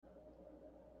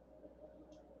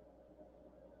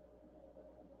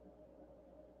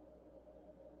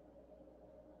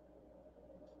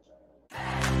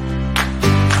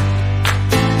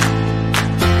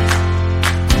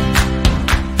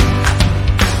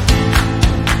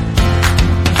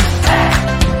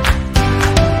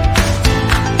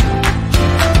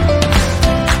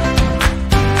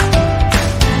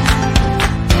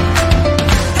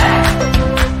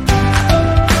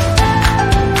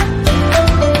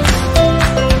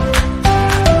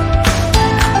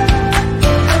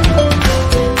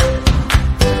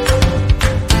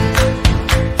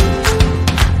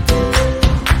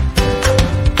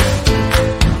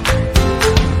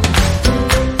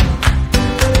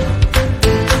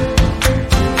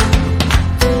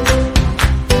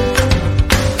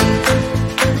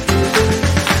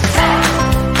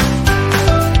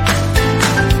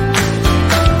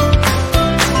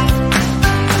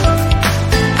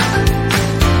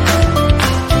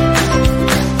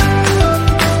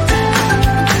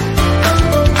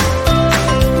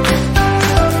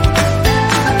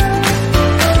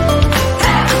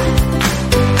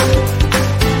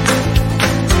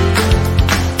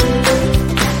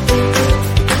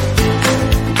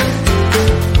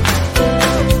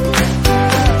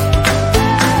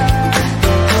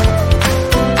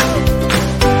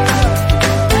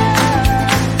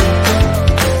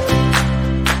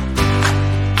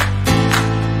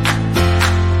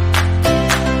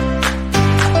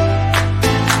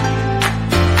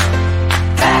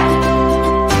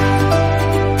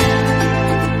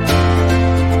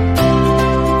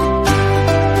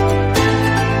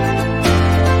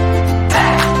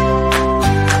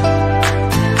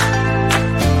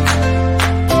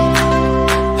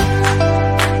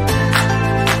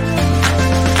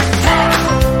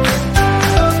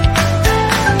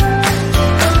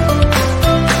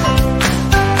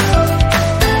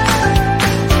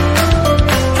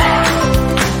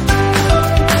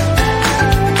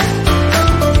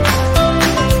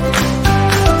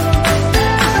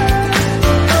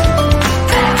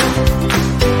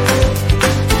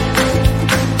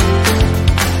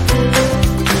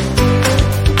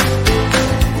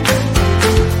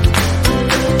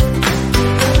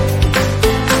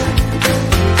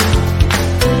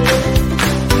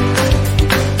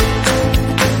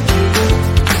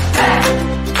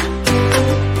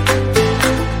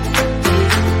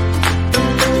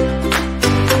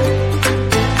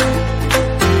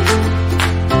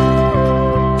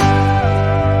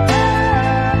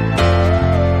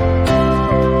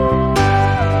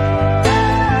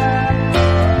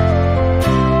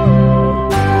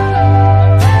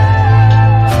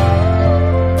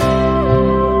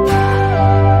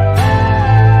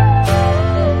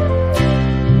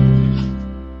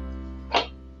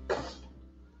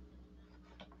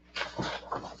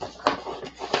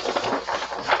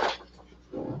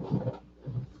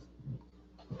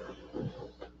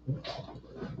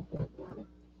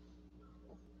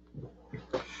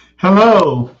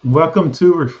Hello, welcome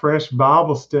to Refresh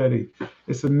Bible Study.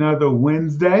 It's another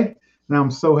Wednesday, and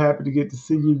I'm so happy to get to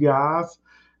see you guys.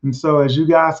 And so, as you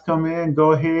guys come in,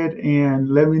 go ahead and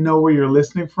let me know where you're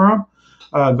listening from.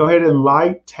 Go ahead and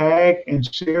like, tag, and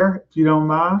share if you don't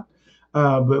mind.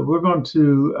 But we're going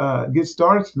to get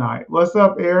started tonight. What's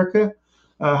up, Erica?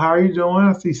 How are you doing?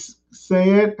 I see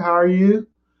Sayed. How are you?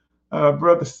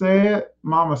 Brother Sayed,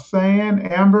 Mama San,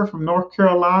 Amber from North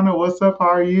Carolina. What's up? How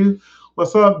are you?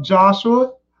 What's up,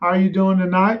 Joshua? How are you doing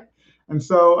tonight? And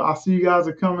so I see you guys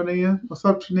are coming in. What's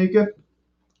up, Shanika?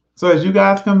 So as you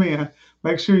guys come in,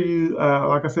 make sure you,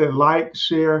 like I said, like,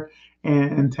 share,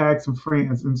 and tag some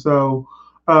friends. And so,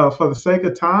 for the sake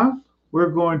of time, we're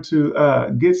going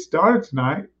to get started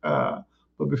tonight.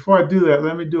 But before I do that,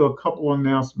 let me do a couple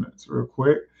announcements real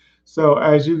quick. So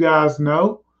as you guys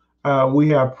know, we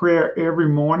have prayer every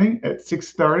morning at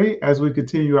 6:30 as we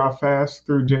continue our fast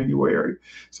through January.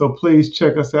 So please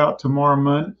check us out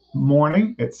tomorrow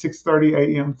morning at 6:30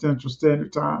 a.m. Central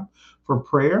Standard Time for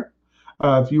prayer.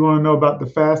 If you want to know about the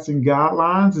fasting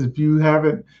guidelines, if you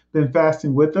haven't been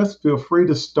fasting with us, feel free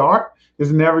to start. It's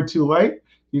never too late.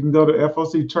 You can go to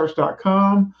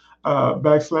focchurch.com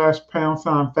backslash pound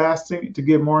sign fasting to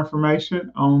get more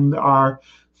information on our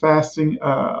fasting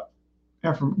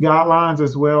guidelines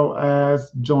as well as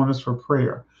join us for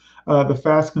prayer. The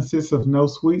fast consists of no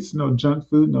sweets, no junk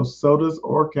food, no sodas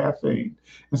or caffeine.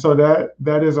 And so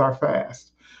that is our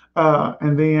fast.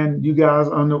 And then you guys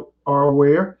are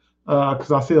aware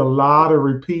because I see a lot of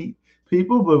repeat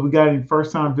people, but we got any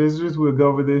first time visitors, we'll go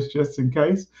over this just in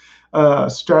case.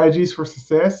 Strategies for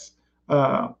success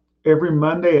every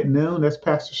Monday at noon. That's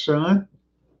Pastor Sean,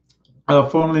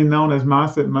 formerly known as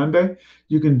Mindset Monday.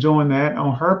 You can join that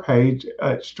on her page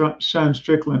at Sean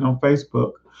Strickland on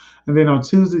Facebook. And then on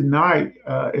Tuesday night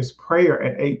is prayer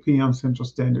at 8 p.m. Central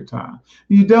Standard Time.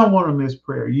 You don't want to miss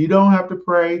prayer. You don't have to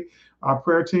pray. Our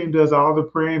prayer team does all the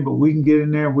praying, but we can get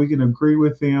in there and we can agree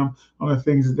with them on the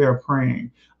things that they're praying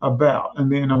about.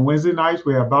 And then on Wednesday nights,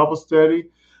 we have Bible study.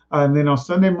 And then on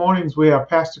Sunday mornings, we have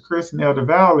Pastor Chris in Elder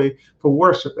Valley for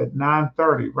worship at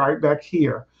 9:30, right back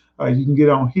here. You can get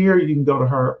on here. You can go to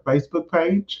her Facebook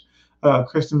page,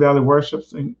 Kristen Valley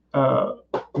Worships, and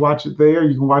watch it there.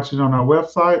 You can watch it on our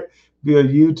website via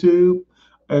YouTube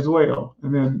as well.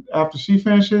 And then after she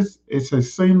finishes, it's a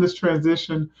seamless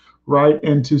transition right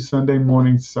into Sunday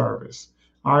morning service.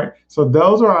 All right. So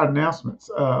those are our announcements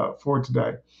for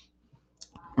today.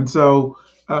 And so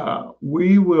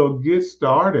we will get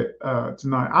started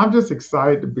tonight. I'm just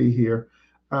excited to be here.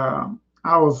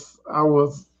 I was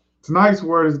tonight's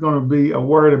word is going to be a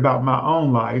word about my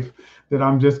own life that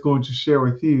I'm just going to share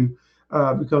with you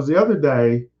because the other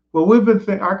day, well,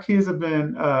 our kids have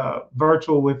been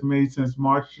virtual with me since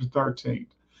March the 13th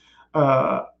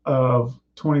of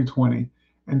 2020,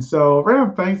 and so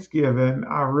around Thanksgiving,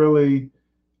 I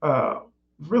uh,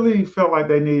 really felt like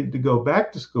they needed to go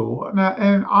back to school.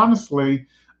 And honestly,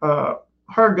 uh,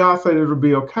 heard God said it'll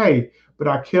be okay. But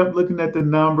I kept looking at the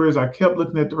numbers, I kept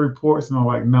looking at the reports, and I'm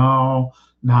like, no,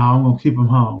 no, I'm gonna keep them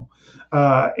home.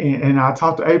 And I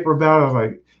talked to April about it. I was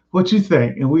like, what you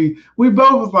think? And we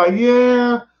both was like,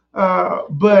 yeah.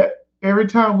 But every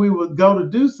time we would go to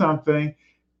do something,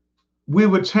 we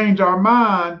would change our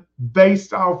mind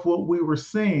based off what we were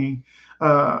seeing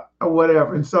or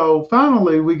whatever. And so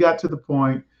finally, we got to the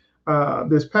point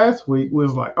this past week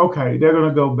was like, okay, they're going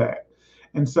to go back.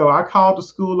 And so I called the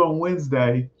school on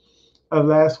Wednesday of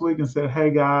last week and said, hey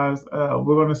guys,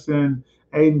 we're going to send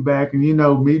Aiden back. And you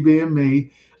know, me being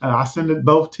me, I sent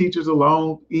both teachers a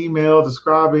long email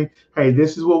describing, hey,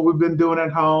 this is what we've been doing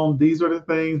at home. These are the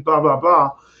things, blah, blah,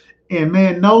 blah. And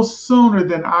man, no sooner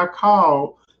than I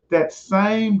called that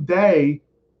same day,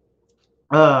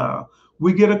 uh,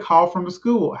 we get a call from the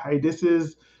school. Hey, this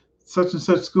is such and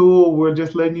such school. We're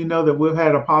just letting you know that we've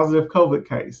had a positive COVID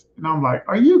case. And I'm like,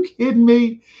 are you kidding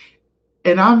me?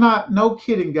 And I'm not, no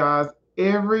kidding, guys.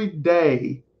 Every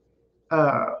day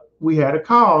uh, we had a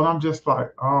call, and I'm just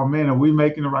like, oh man, are we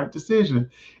making the right decision?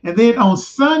 And then on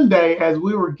Sunday, as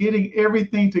we were getting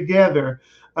everything together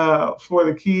for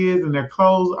the kids and their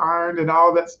clothes ironed and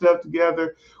all that stuff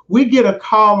together, we get a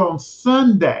call on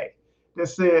Sunday that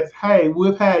says, hey,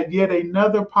 we've had yet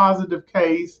another positive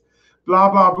case, blah,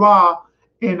 blah, blah.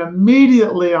 And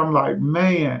immediately I'm like,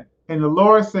 man, and the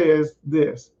Lord says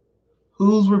this,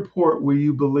 whose report will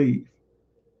you believe?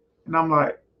 And I'm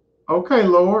like, Okay,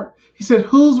 Lord. He said,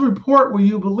 whose report will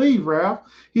you believe, Ralph?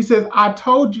 He says, I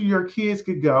told you your kids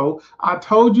could go. I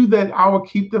told you that I will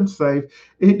keep them safe.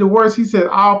 The words, he said,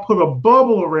 I'll put a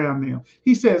bubble around them.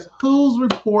 He says, whose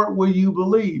report will you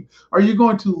believe? Are you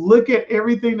going to look at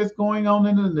everything that's going on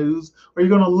in the news? Are you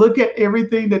going to look at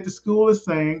everything that the school is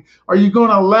saying? Are you going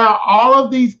to allow all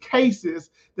of these cases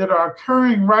that are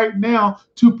occurring right now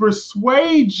to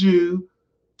persuade you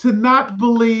to not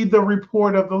believe the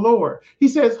report of the Lord? He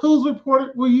says, whose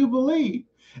report will you believe?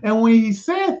 And when he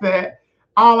said that,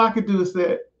 all I could do is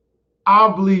say,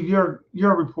 I'll believe your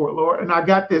report, Lord. And I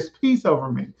got this peace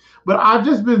over me. But I've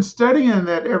just been studying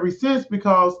that ever since,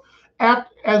 because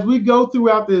as we go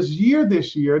throughout this year,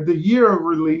 the year of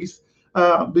release,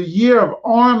 the year of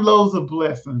armloads of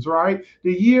blessings, right?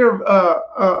 The year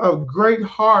of great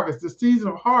harvest, the season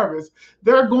of harvest,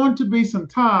 there are going to be some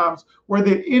times where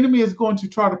the enemy is going to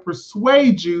try to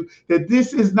persuade you that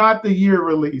this is not the year of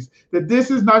release, that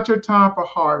this is not your time for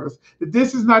harvest, that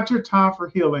this is not your time for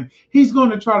healing. He's going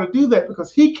to try to do that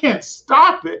because he can't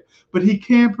stop it, but he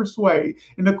can persuade.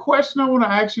 And the question I want to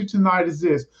ask you tonight is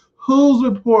this: whose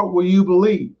report will you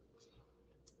believe?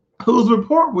 Whose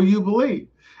report will you believe?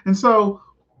 And so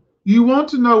you want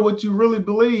to know what you really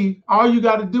believe, all you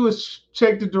got to do is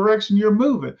check the direction you're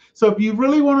moving. So if you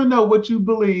really want to know what you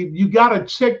believe, you got to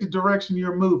check the direction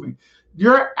you're moving.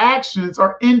 Your actions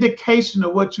are indication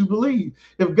of what you believe.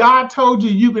 If God told you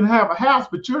you can have a house,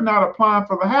 but you're not applying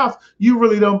for the house, you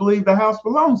really don't believe the house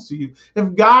belongs to you.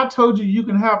 If God told you you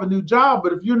can have a new job,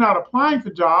 but if you're not applying for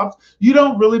jobs, you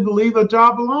don't really believe a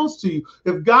job belongs to you.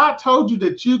 If God told you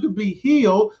that you could be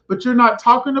healed, but you're not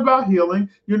talking about healing,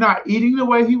 you're not eating the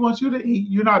way he wants you to eat,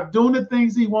 you're not doing the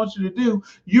things he wants you to do,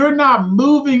 you're not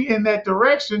moving in that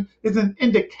direction, is an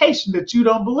indication that you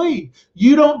don't believe.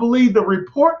 You don't believe the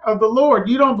report of the Lord.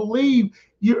 You don't believe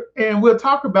you, and we'll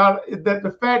talk about it, that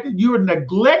the fact that you are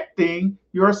neglecting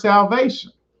your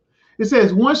salvation. It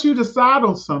says once you decide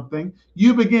on something,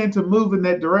 you begin to move in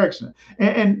that direction.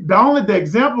 And the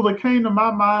example that came to my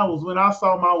mind was when I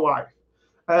saw my wife.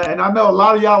 And I know a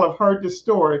lot of y'all have heard this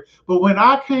story, but when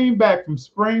I came back from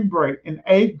spring break in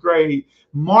 8th grade,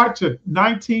 March of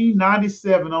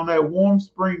 1997, on that warm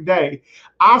spring day,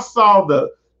 I saw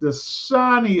the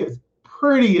shiniest,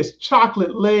 prettiest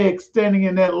chocolate legs standing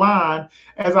in that line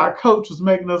as our coach was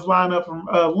making us line up from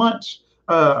lunch.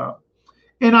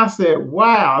 And I said,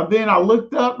 wow. Then I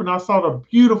looked up and I saw the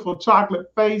beautiful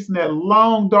chocolate face and that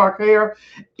long dark hair.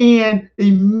 And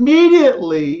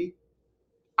immediately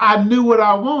I knew what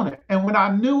I wanted. And when I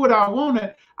knew what I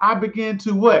wanted, I began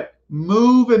to what?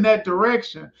 Move in that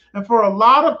direction. And for a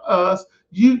lot of us,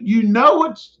 you know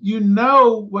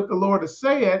what the Lord has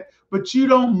said, but you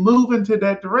don't move into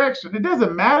that direction. It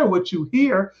doesn't matter what you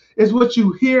hear, it's what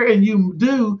you hear and you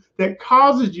do that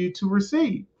causes you to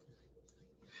receive.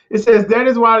 It says that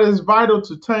is why it is vital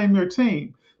to tame your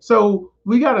team. So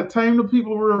we got to tame the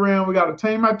people we're around. We got to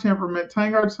tame our temperament,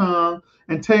 tame our tongue,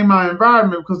 and tame our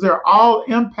environment, because they're all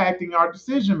impacting our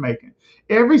decision making.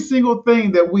 Every single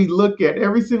thing that we look at,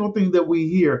 every single thing that we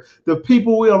hear, the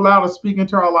people we allow to speak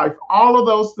into our life, all of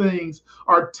those things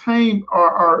are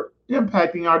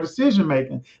impacting our decision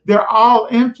making. They're all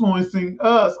influencing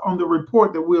us on the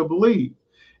report that we'll believe.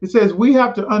 It says we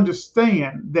have to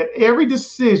understand that every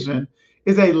decision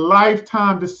is a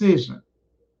lifetime decision.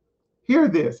 Hear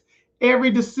this. Every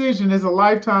decision is a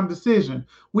lifetime decision.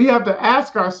 We have to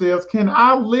ask ourselves, can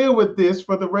I live with this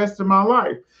for the rest of my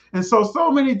life? And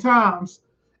so many times,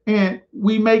 and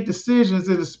we make decisions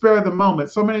in the spur of the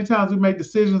moment. So many times we make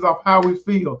decisions off how we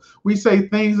feel. We say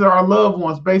things to our loved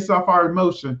ones based off our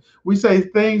emotion. We say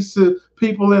things to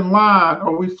people in line,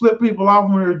 or we flip people off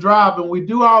when we're driving. We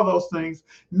do all those things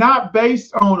not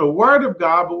based on the word of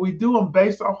God, but we do them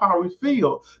based off how we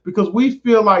feel, because we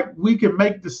feel like we can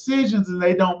make decisions and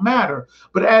they don't matter.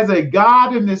 But as a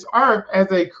God in this earth,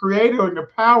 as a creator and the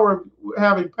power of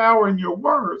having power in your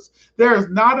words, there is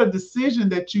not a decision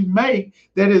that you make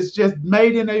that is just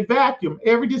made in a vacuum.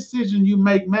 Every decision you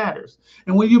make matters.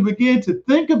 And when you begin to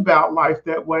think about life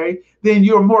that way, then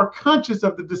you're more conscious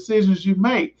of the decisions you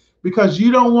make, because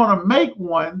you don't want to make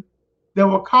one that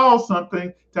will cause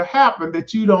something to happen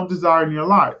that you don't desire in your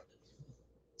life.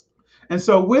 And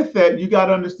so with that, you got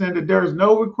to understand that there is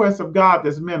no request of God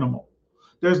that's minimal.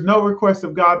 There's no request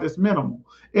of God that's minimal.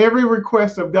 Every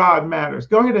request of God matters.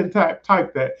 Go ahead and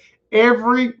type that.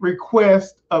 Every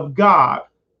request of God,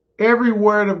 every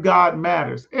word of God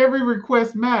matters. Every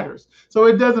request matters. So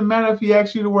it doesn't matter if he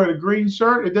asks you to wear the green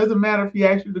shirt. It doesn't matter if he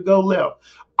asks you to go left.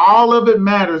 All of it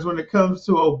matters when it comes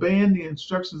to obeying the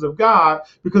instructions of God,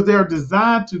 because they're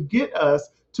designed to get us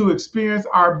to experience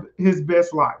his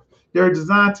best life. They're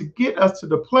designed to get us to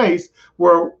the place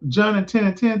where John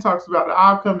 10:10 talks about the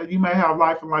outcome that you may have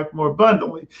life and life more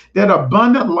abundantly. That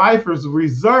abundant life is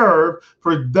reserved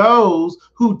for those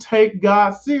who take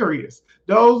God serious.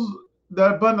 The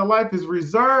abundant life is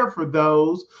reserved for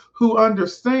those who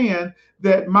understand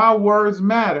that my words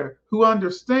matter, who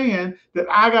understand that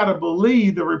I got to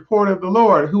believe the report of the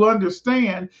Lord, who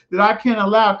understand that I can't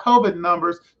allow COVID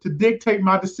numbers to dictate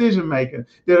my decision making.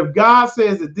 That if God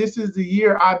says that this is the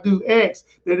year I do X,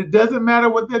 that it doesn't matter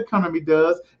what the economy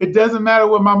does, it doesn't matter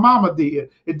what my mama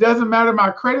did, it doesn't matter my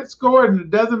credit score, and it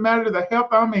doesn't matter the health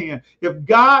I'm in. If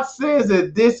God says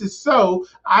that this is so,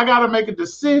 I got to make a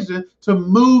decision to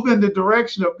move in the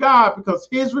direction of God, because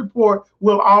his report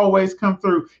will always come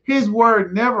through. His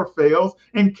word never fails.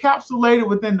 Encapsulated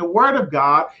within the word of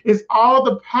God is all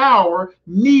the power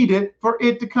needed for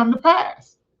it to come to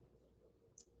pass.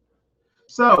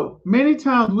 So many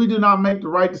times we do not make the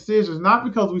right decisions, not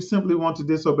because we simply want to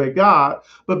disobey God,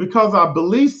 but because our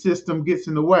belief system gets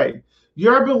in the way.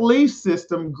 Your belief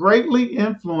system greatly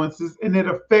influences and it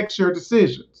affects your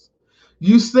decisions.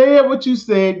 You said what you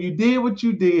said, you did what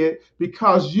you did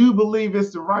because you believe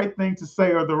it's the right thing to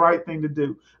say or the right thing to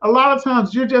do. A lot of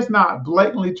times you're just not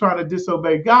blatantly trying to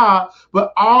disobey God,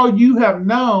 but all you have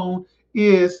known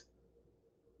is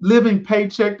living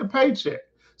paycheck to paycheck.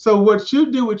 So what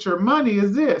you do with your money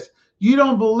is this. You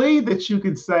don't believe that you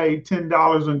can save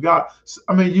 $10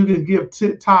 and you can give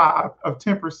tithe of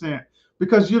 10%,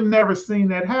 because you've never seen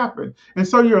that happen. And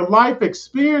so your life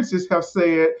experiences have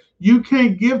said you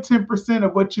can't give 10%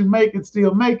 of what you make and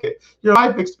still make it. Your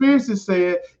life experiences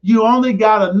said you only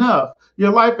got enough.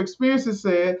 Your life experiences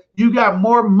said you got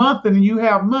more month than you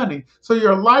have money. So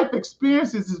your life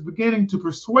experiences is beginning to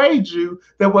persuade you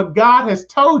that what God has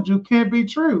told you can't be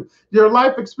true. Your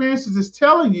life experiences is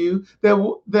telling you that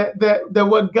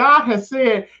what God has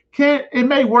said it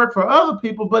may work for other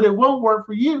people, but it won't work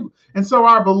for you. And so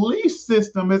our belief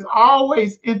system is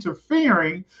always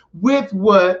interfering with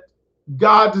what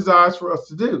God desires for us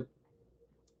to do.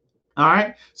 All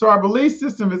right. So our belief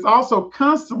system is also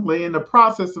constantly in the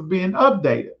process of being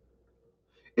updated.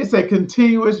 It's a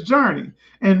continuous journey.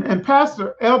 And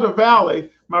Pastor Elder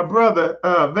Valley, my brother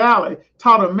Valley,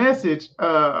 taught a message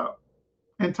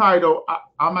entitled,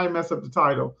 I might mess up the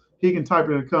title. He can type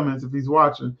it in the comments if he's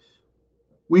watching.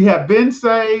 We have been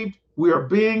saved, we are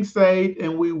being saved,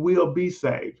 and we will be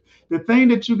saved. The thing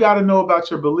that you got to know about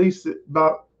your beliefs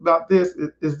about this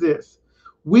is this.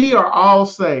 We are all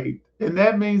saved. And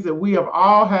that means that we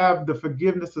all have the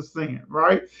forgiveness of sin,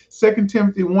 right? 2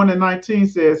 Timothy 1:19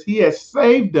 says, he has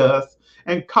saved us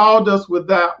and called us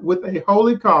with a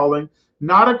holy calling,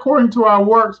 not according to our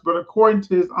works, but according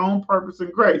to his own purpose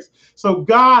and grace. So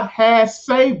God has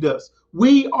saved us.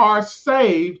 We are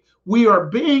saved. We are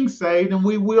being saved, and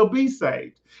we will be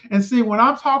saved. And see, when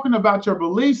I'm talking about your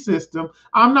belief system,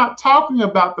 I'm not talking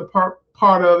about the part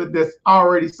of it that's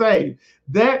already saved.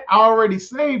 That already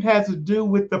saved has to do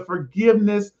with the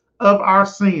forgiveness of our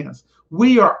sins.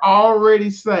 We are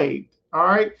already saved. All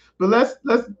right. But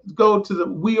let's go to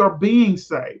we are being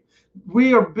saved.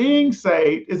 We are being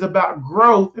saved is about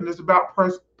growth, and it's about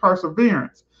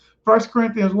perseverance. 1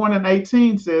 Corinthians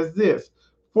 1:18 says this.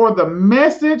 For the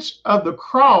message of the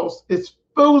cross is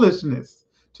foolishness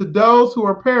to those who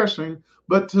are perishing,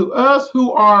 but to us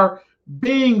who are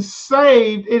being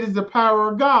saved, it is the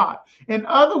power of God. In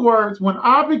other words, when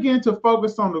I begin to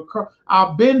focus on the cross,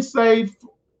 I've been saved,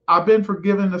 I've been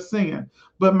forgiven of sin.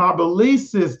 But my belief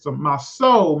system, my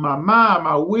soul, my mind,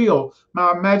 my will,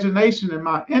 my imagination, and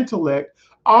my intellect,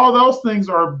 all those things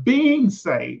are being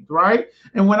saved, right?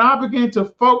 And when I begin to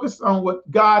focus on what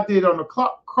God did on the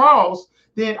cross,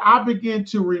 then I begin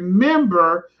to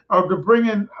remember, or to bring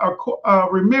in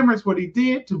remembrance what he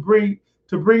did to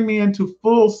bring me into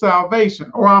full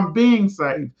salvation, or I'm being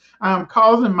saved. I am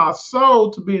causing my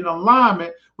soul to be in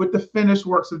alignment with the finished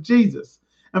works of Jesus.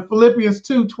 In Philippians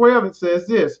 2:12, it says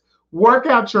this, work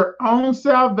out your own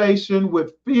salvation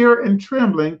with fear and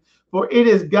trembling, for it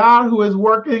is God who is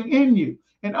working in you.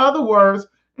 In other words,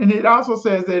 and it also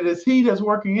says that it's he that's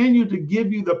working in you to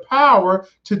give you the power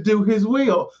to do his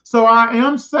will. So I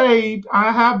am saved.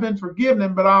 I have been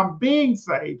forgiven, but I'm being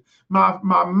saved. My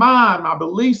mind, my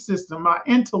belief system, my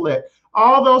intellect,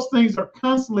 all those things are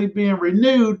constantly being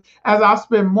renewed as I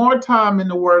spend more time in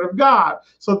the word of God.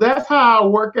 So that's how I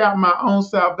work out my own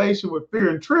salvation with fear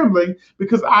and trembling,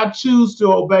 because I choose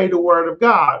to obey the word of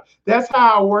God. That's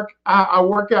how I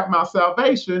work out my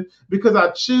salvation, because I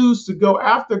choose to go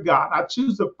after God. I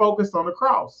choose to focus on the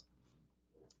cross.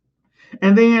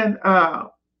 And then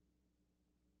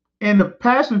in the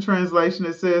Passion Translation,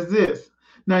 it says this,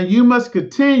 Now you must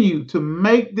continue to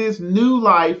make this new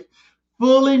life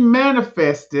fully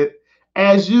manifested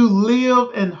as you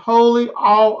live in holy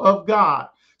awe of God.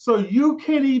 So you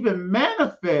can't even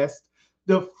manifest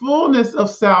the fullness of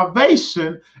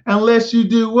salvation unless you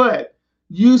do what?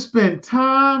 You spend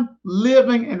time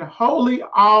living in holy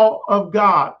awe of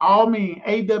God. Awe meaning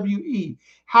AWE.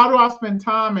 How do I spend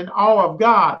time in awe of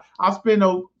God? I spend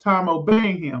time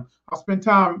obeying Him. I spend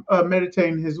time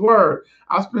meditating His Word.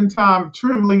 I spend time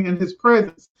trembling in His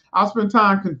presence. I spend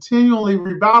time continually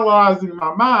revitalizing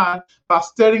my mind by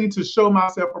studying to show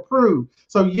myself approved.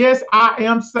 So, yes, I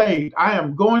am saved. I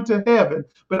am going to heaven,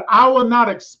 but I will not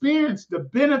experience the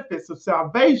benefits of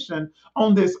salvation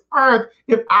on this earth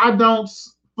if I don't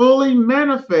fully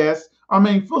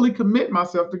fully commit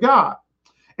myself to God.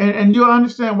 And you'll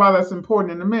understand why that's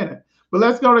important in a minute. But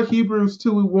let's go to Hebrews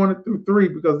 2, 1 through 3,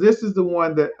 because this is the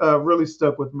one that really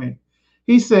stuck with me.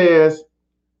 He says,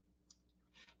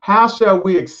 how shall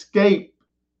we escape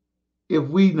if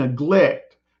we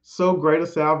neglect so great a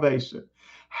salvation?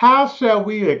 How shall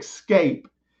we escape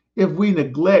if we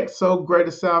neglect so great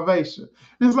a salvation?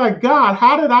 And it's like, God,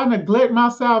 how did I neglect my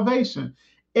salvation?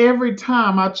 Every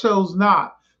time I chose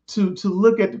not to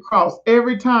look at the cross,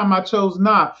 every time I chose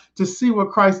not to see what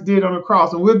Christ did on the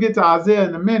cross. And we'll get to Isaiah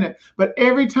in a minute, but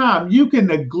every time you can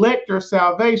neglect your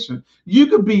salvation, you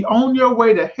could be on your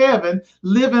way to heaven,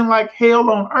 living like hell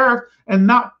on earth and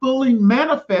not fully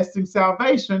manifesting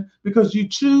salvation because you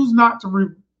choose not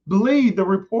to believe the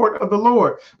report of the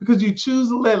Lord, because you choose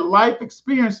to let life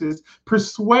experiences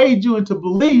persuade you into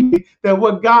believing that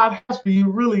what God has for you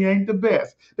really ain't the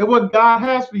best, that what God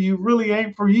has for you really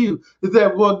ain't for you,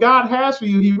 that what God has for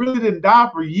you, He really didn't die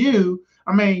for you.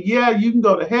 I mean, yeah, you can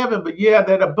go to heaven, but yeah,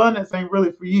 that abundance ain't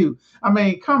really for you. I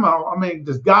mean, come on. I mean,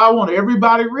 does God want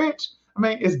everybody rich? I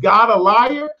mean, is God a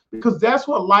liar? Because that's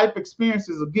what life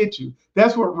experiences will get you.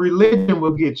 That's what religion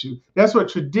will get you. That's what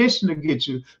tradition will get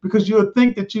you. Because you'll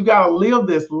think that you got to live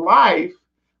this life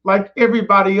like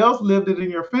everybody else lived it in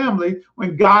your family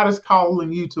when God is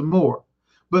calling you to more.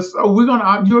 But so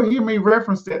you'll hear me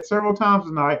reference that several times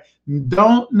tonight.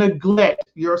 Don't neglect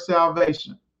your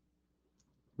salvation.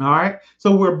 All right.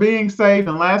 So we're being saved.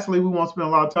 And lastly, we won't spend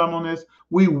a lot of time on this.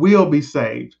 We will be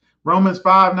saved. Romans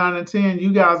 5, 9, and 10,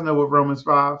 you guys know what Romans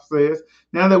 5 says.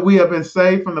 Now that we have been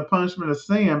saved from the punishment of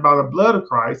sin by the blood of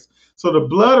Christ, so the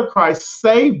blood of Christ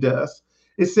saved us,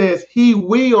 it says He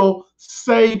will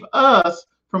save us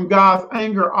from God's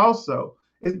anger also.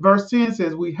 Verse 10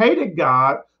 says, we hated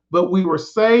God, but we were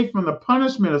saved from the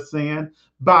punishment of sin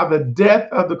by the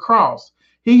death of the cross.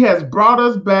 He has brought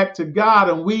us back to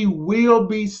God, and we will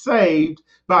be saved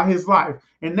by His life.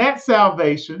 And that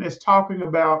salvation is talking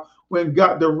about when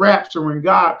God, the rapture, when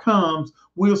God comes,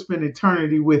 we'll spend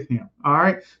eternity with Him. All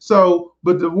right. So,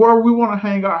 but the word we want to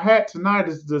hang our hat tonight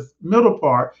is this middle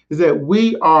part, is that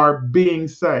we are being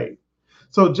saved.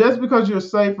 So just because you're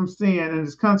saved from sin and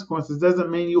its consequences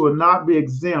doesn't mean you will not be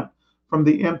exempt from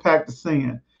the impact of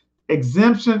sin.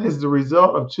 Exemption is the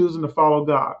result of choosing to follow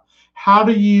God. How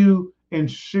do you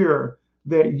ensure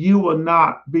that you will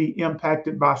not be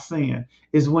impacted by sin?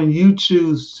 Is when you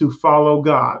choose to follow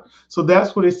God. So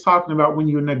that's what it's talking about when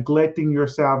you're neglecting your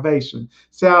salvation.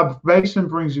 Salvation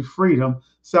brings you freedom.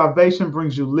 Salvation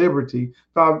brings you liberty.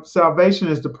 Salvation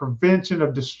is the prevention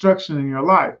of destruction in your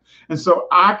life. And so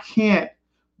I can't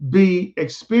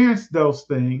experience those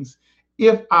things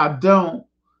if I don't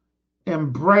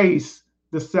embrace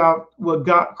what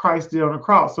God Christ did on the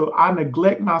cross. So I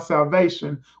neglect my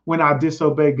salvation when I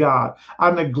disobey God.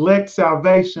 I neglect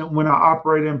salvation when I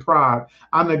operate in pride.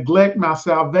 I neglect my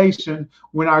salvation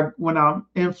when I'm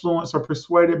influenced or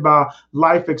persuaded by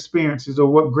life experiences, or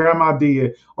what grandma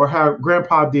did, or how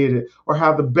grandpa did it, or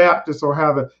how the Baptists, or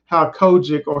how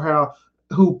Kojic, or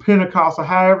who Pentecost, or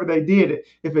however they did it.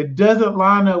 If it doesn't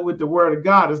line up with the word of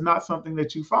God, it's not something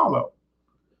that you follow.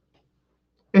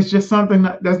 It's just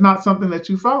that's not something that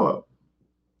you follow.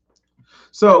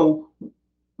 So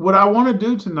what I want to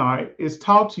do tonight is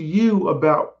talk to you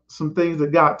about some things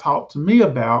that God talked to me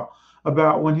about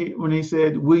when he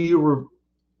said, will you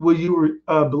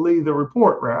believe the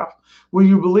report, Ralph? Will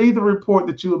you believe the report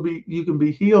that you can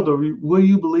be healed, or will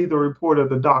you believe the report of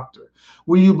the doctor?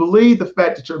 Will you believe the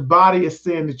fact that your body is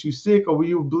saying that you're sick, or will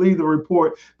you believe the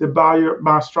report that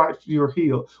by stripes you're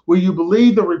healed? Will you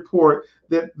believe the report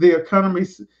that the economy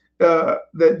the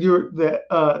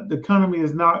economy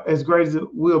is not as great as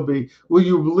it will be? Will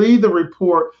you believe the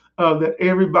report that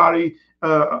everybody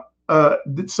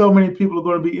so many people are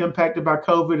going to be impacted by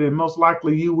COVID, and most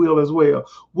likely you will as well.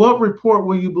 What report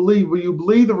will you believe? Will you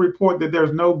believe the report that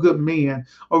there's no good men,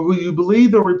 or will you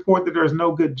believe the report that there's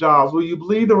no good jobs? Will you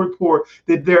believe the report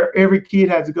that every kid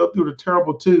has to go through the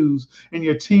terrible twos, and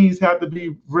your teens have to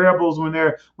be rebels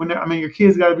your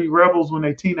kids got to be rebels when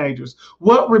they're teenagers?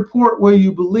 What report will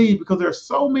you believe? Because there's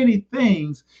so many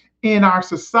things in our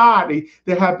society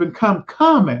that have become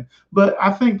common. But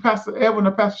I think Pastor Edwin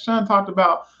or Pastor Sean talked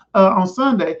about on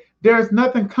Sunday, there's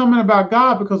nothing coming about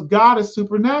God because God is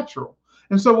supernatural.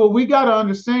 And so what we got to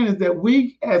understand is that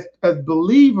we as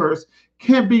believers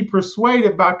can't be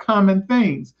persuaded by common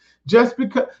things. Just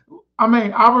because, I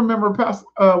remember Pastor,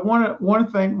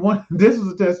 this is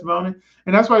a testimony,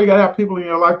 and that's why you got to have people in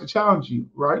your life to challenge you,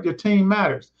 right? Your team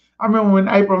matters. I remember when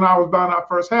April and I was buying our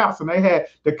first house, and they had,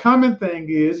 the common thing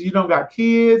is you don't got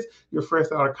kids, you're fresh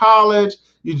out of college,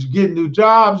 you get new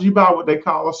jobs, you buy what they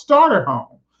call a starter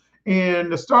home.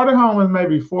 And the starter home is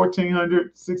maybe 1,400,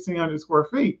 1,600 square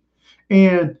feet.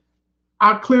 And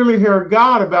I clearly heard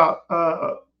God about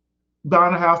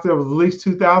buying a house that was at least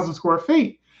 2,000 square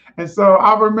feet. And so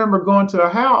I remember going to a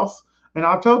house, and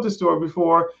I've told this story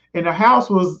before, and the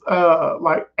house was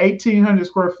like 1,800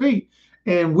 square feet.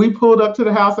 And we pulled up to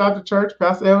the house after church.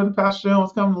 Pastor Evan and Pastor Sean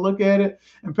was coming to look at it.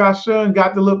 And Pastor Sean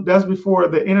got to look, that's before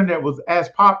the internet was as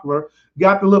popular,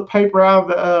 got the little paper out of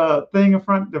the thing in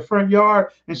the front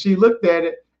yard. And she looked at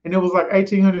it, and it was like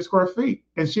 1,800 square feet.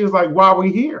 And she was like, why are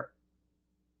we here?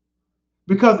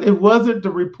 Because it wasn't the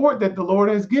report that the Lord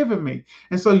has given me.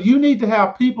 And so you need to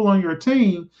have people on your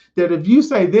team that if you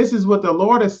say, this is what the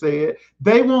Lord has said,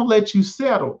 they won't let you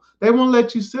settle. They won't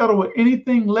let you settle with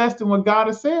anything less than what God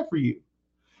has said for you.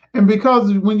 And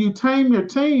because when you tame your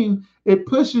team, it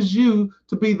pushes you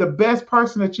to be the best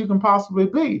person that you can possibly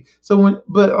be.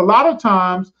 But a lot of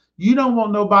times you don't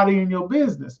want nobody in your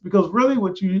business, because really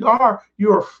what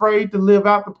you're afraid to live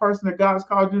out the person that God has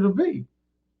called you to be.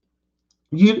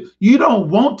 You don't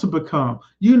want to become.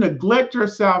 You neglect your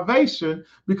salvation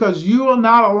because you are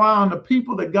not allowing the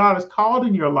people that God has called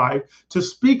in your life to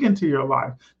speak into your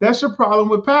life. That's your problem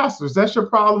with pastors. That's your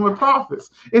problem with prophets.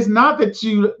 It's not that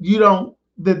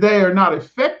that they are not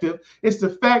effective. It's the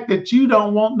fact that you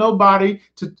don't want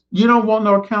you don't want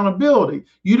no accountability.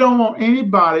 You don't want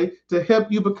anybody to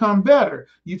help you become better.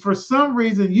 For some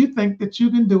reason, you think that you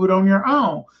can do it on your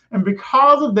own. And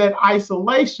because of that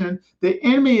isolation, the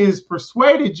enemy has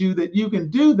persuaded you that you can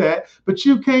do that, but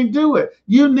you can't do it.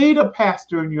 You need a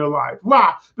pastor in your life.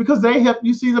 Why? Because they help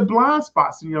you see the blind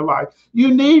spots in your life.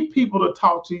 You need people to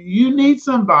talk to you. You need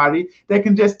somebody that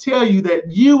can just tell you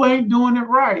that you ain't doing it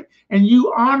right, and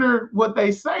you honor what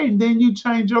they say, and then you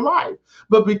change your life.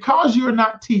 But because you're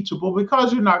not teachable,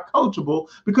 because you're not coachable,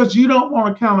 because you don't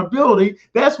want accountability,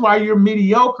 that's why you're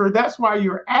mediocre. That's why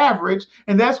you're average.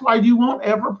 And that's why you won't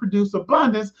ever produce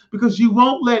abundance, because you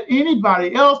won't let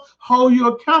anybody else hold you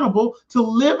accountable to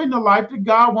living the life that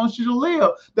God wants you to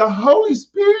live. The Holy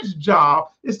Spirit's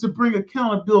job is to bring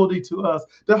accountability to us.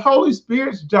 The Holy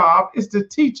Spirit's job is to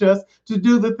teach us to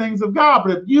do the things of God.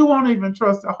 But if you won't even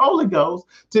trust the Holy Ghost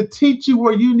to teach you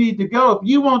where you need to go, if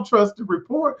you won't trust the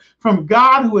report from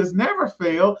God who has never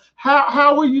failed,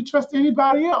 how will you trust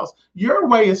anybody else? Your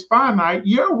way is finite.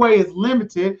 Your way is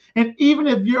limited. And even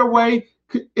if your way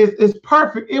is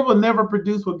perfect, it will never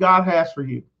produce what God has for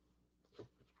you.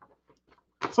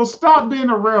 So stop being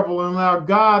a rebel and allow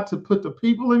God to put the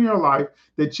people in your life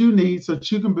that you need so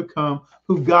that you can become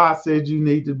who God said you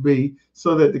need to be,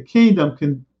 so that the kingdom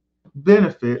can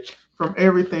benefit from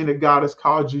everything that God has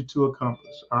called you to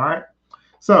accomplish. All right.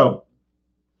 So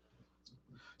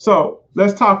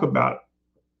let's talk about it.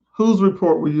 Whose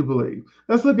report will you believe?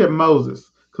 Let's look at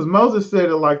Moses, because Moses said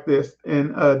it like this in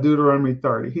Deuteronomy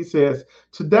 30. He says,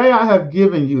 today I have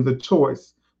given you the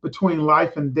choice between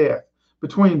life and death,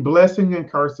 between blessing and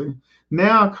cursing.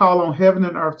 Now I call on heaven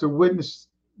and earth to witness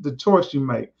the choice you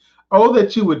make. Oh,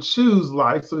 that you would choose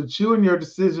life so that you and your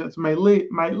decisions might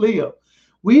live.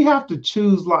 We have to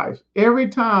choose life. Every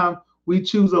time we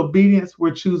choose obedience,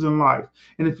 we're choosing life.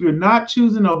 And if you're not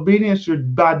choosing obedience,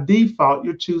 by default,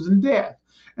 you're choosing death.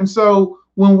 And so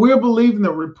when we're believing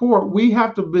the report, we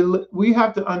have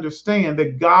to understand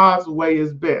that God's way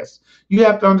is best. You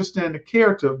have to understand the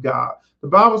character of God. The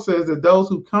Bible says that those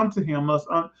who come to him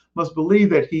must believe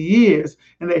that he is,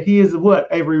 and that he is what?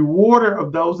 A rewarder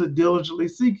of those that diligently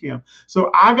seek him.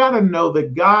 So I got to know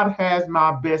that God has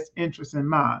my best interest in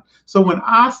mind. So when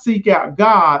I seek out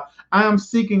God, I am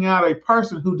seeking out a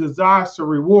person who desires to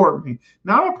reward me,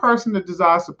 not a person that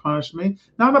desires to punish me,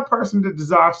 not a person that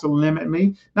desires to limit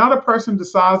me, not a person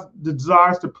that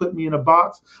desires to put me in a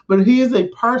box, but he is a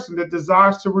person that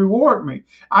desires to reward me.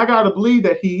 I got to believe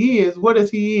that he is. What is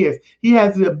he is? He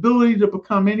has the ability to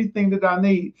become anything that I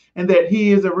need, and that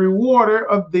he is a rewarder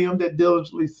of them that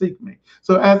diligently seek me.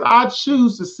 So as I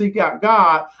choose to seek out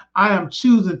God, I am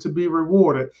choosing to be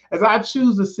rewarded. As I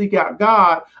choose to seek out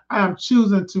God, I am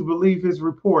choosing to believe his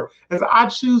report. As I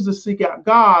choose to seek out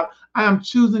God, I am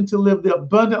choosing to live the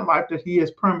abundant life that he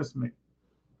has promised me.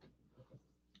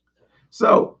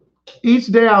 So each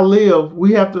day I live,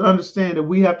 we have to understand that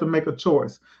we have to make a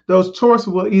choice. Those choices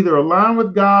will either align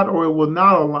with God or it will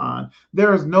not align.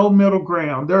 There is no middle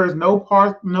ground. There is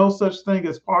no such thing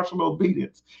as partial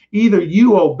obedience. Either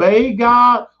you obey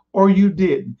God or you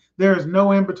didn't. There is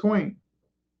no in between.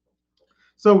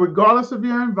 So regardless of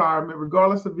your environment,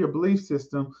 regardless of your belief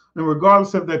system, and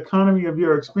regardless of the economy of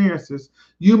your experiences,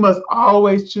 you must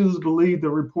always choose to believe the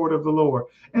report of the Lord.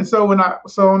 And so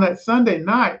on that Sunday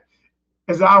night,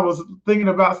 as I was thinking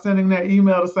about sending that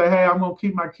email to say, hey, I'm going to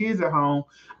keep my kids at home,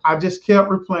 I just kept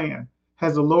replaying,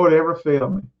 has the Lord ever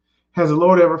failed me? Has the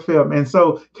Lord ever failed me? And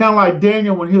so kind of like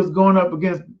Daniel when he was going up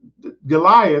against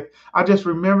Goliath, I just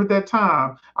remembered that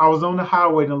time I was on the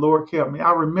highway and the Lord kept me.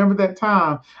 I remember that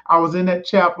time I was in that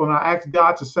chapel and I asked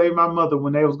God to save my mother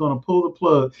when they was going to pull the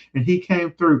plug and he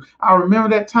came through. I remember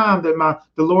that time that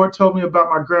the Lord told me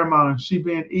about my grandma and she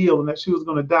being ill and that she was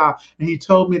going to die, and he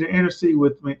told me to intercede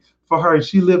with me for her, and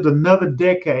she lived another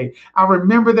decade. I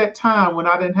remember that time when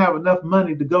I didn't have enough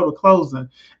money to go to closing,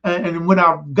 and when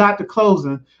I got to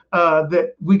closing,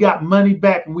 that we got money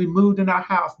back and we moved in our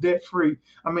house debt free.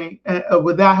 I mean,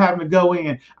 without having to go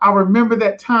in. I remember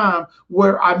that time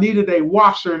where I needed a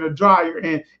washer and a dryer,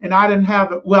 and I didn't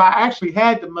have it. Well, I actually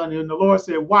had the money, and the Lord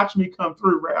said, "Watch me come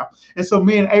through, Ralph." And so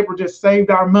me and April just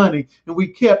saved our money and we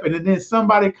kept it. And then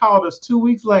somebody called us 2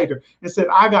 weeks later and said,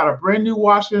 "I got a brand new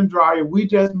washer and dryer. We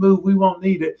just moved. We won't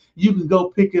need it. You can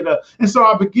go pick it up." And so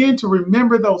I began to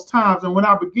remember those times. And when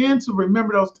I began to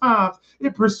remember those times,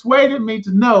 it persuaded me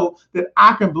to know that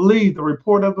I can believe the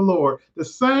report of the Lord. The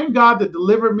same God that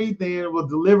delivered me then will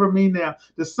deliver me now.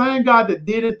 The same God that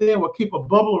did it then will keep a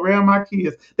bubble around my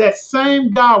kids. That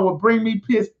same God will bring me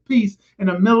peace in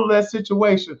the middle of that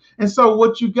situation. And so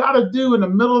what you got to do in the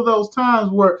middle of those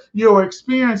times where your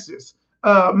experiences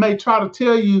may try to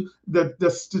tell you, the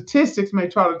statistics may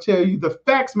try to tell you, the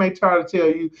facts may try to tell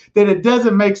you that it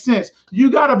doesn't make sense.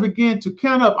 You got to begin to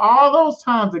count up all those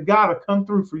times that God will come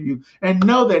through for you and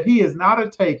know that he is not a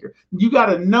taker. You got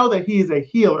to know that he is a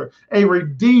healer, a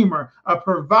redeemer, a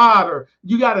provider.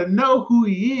 You got to know who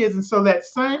he is. And so that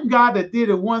same God that did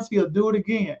it once, he'll do it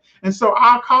again. And so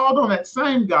I called on that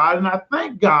same God, and I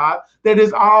thank God that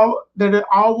it all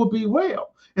will be well.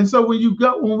 And so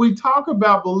when we talk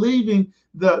about believing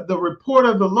the report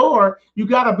of the Lord, you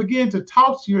got to begin to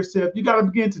talk to yourself. You got to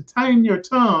begin to tame your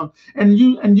tongue, and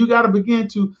you got to begin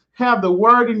to have the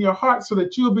word in your heart so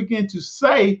that you'll begin to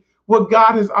say what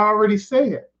God has already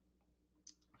said.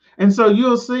 And so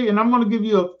you'll see, and I'm going to give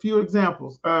you a few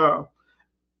examples. I'm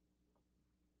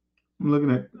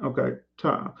looking at, okay,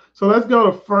 time. So let's go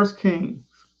to 1 Kings.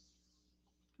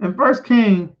 In 1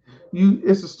 Kings,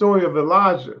 it's the story of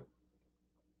Elijah.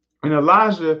 And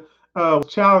Elijah was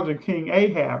challenging King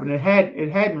Ahab, and it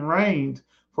hadn't rained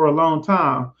for a long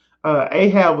time.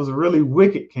 Ahab was a really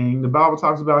wicked king. The Bible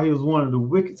talks about he was one of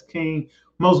the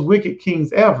most wicked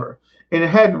kings ever, and it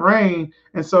hadn't rained.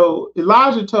 And so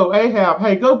Elijah told Ahab,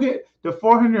 "Hey, go get the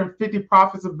 450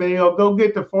 prophets of Baal. Go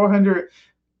get the 400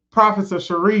 prophets of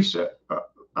Sharisha.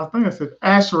 I think I said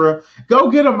Asherah.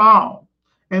 Go get them all."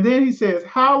 And then he says,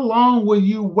 "How long will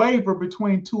you waver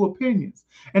between two opinions?"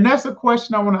 And that's a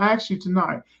question I want to ask you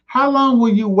tonight. How long will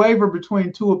you waver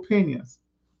between two opinions?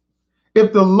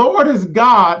 If the Lord is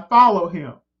God, follow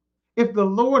him. If the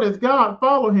Lord is God,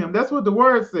 follow him. That's what the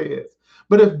word says.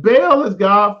 But if Baal is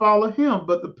God, follow him.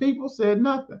 But the people said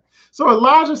nothing. So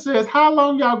Elijah says, how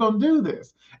long y'all gonna do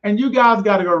this? And you guys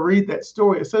got to go read that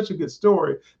story. It's such a good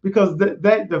story because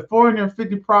the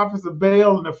 450 prophets of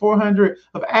Baal and the 400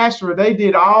 of Asherah, they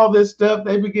did all this stuff.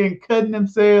 They began cutting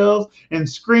themselves and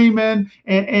screaming,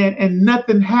 and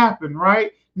nothing happened,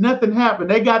 right? Nothing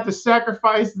happened. They got the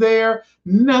sacrifice there.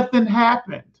 Nothing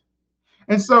happened.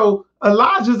 And so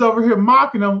Elijah's over here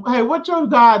mocking them. Hey, what your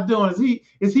God doing?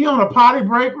 Is he on a potty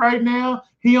break right now?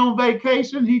 He on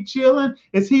vacation? He chilling?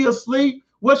 Is he asleep?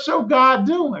 What's your God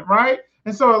doing, right?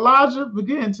 And so Elijah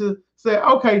began to say,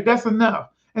 okay, that's enough.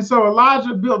 And so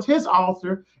Elijah built his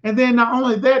altar. And then not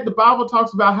only that, the Bible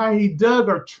talks about how he dug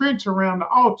a trench around the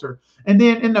altar. And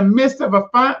then in the midst of a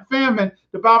famine,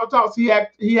 the Bible talks he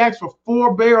asked for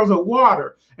 4 barrels of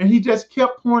water. And he just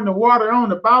kept pouring the water on.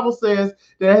 The Bible says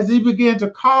that as he began to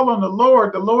call on the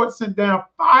Lord sent down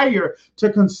fire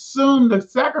to consume the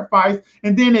sacrifice,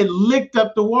 and then it licked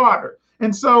up the water.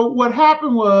 And so what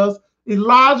happened was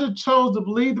Elijah chose to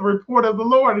believe the report of the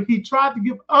Lord, and he tried to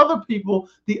give other people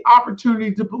the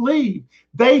opportunity to believe.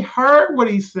 They heard what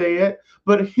he said,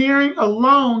 but hearing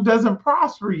alone doesn't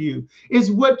prosper you. It's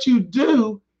what you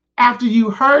do after you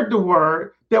heard the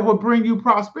word that will bring you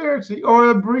prosperity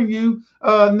or bring you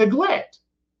neglect.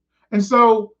 And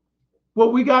so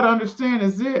what we got to understand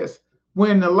is this.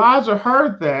 When Elijah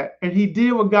heard that and he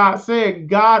did what God said,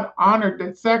 God honored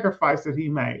that sacrifice that he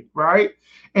made, right?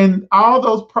 And all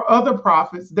those other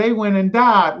prophets, they went and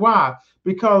died. Why?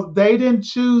 Because they didn't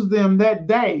choose them that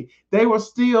day. They were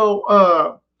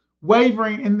still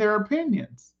wavering in their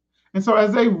opinions. And so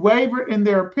as they wavered in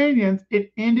their opinions,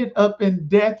 it ended up in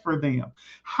death for them.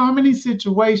 How many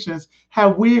situations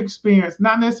have we experienced,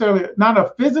 not necessarily not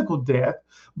a physical death,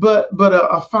 but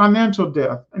a financial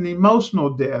death, an emotional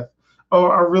death,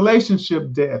 or a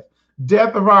relationship death,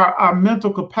 death of our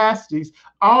mental capacities,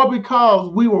 all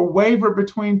because we were wavered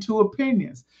between two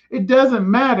opinions. It doesn't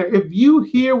matter. If you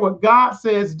hear what God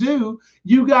says do,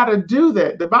 you got to do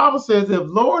that. The Bible says if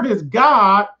Lord is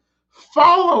God,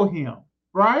 follow him,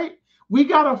 right? We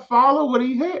got to follow what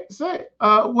he said,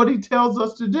 what he tells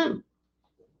us to do.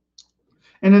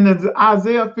 And in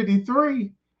Isaiah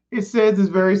 53, it says it's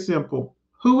very simple.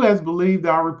 Who has believed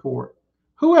our report?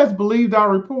 Who has believed our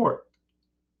report?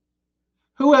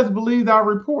 Who has believed our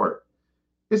report?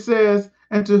 It says,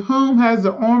 and to whom has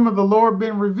the arm of the Lord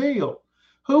been revealed?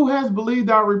 Who has believed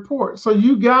our report? So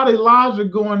you got Elijah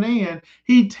going in.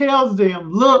 He tells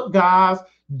them, look, guys,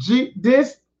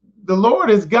 the Lord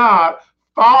is God.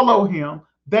 Follow him.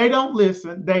 They don't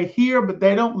listen. They hear, but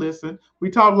they don't listen. We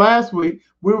talked last week.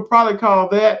 We would probably call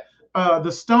that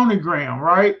the stony ground,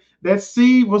 right? That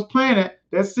seed was planted.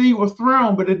 That seed was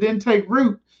thrown, but it didn't take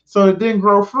root. So it didn't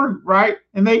grow fruit, right?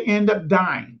 And they end up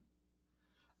dying.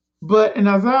 But in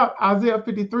Isaiah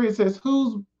 53, it says,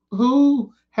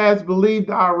 who has believed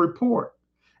our report?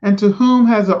 And to whom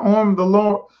has the arm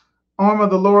of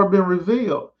the Lord been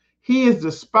revealed? He is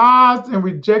despised and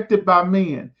rejected by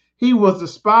men. He was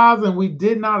despised and we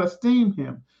did not esteem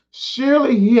him.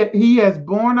 Surely he has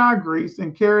borne our griefs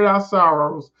and carried our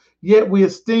sorrows, yet we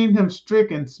esteemed him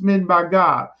stricken, smitten by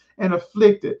God, and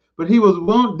afflicted. But he was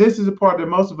wounded. This is the part that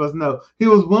most of us know. He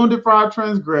was wounded for our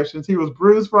transgressions. He was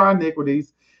bruised for our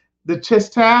iniquities. The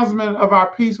chastisement of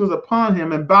our peace was upon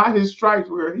him, and by his stripes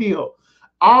we are healed.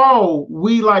 All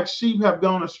we like sheep have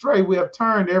gone astray. We have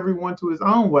turned everyone to his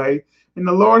own way, and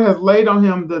the Lord has laid on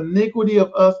him the iniquity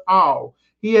of us all.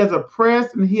 He has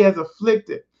oppressed and he has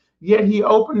afflicted, yet he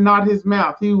opened not his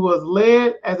mouth. He was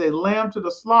led as a lamb to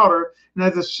the slaughter, and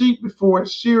as a sheep before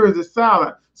its shearers is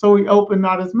silent, so he opened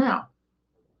not his mouth.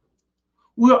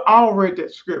 We'll all read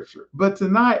that scripture, but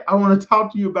tonight I want to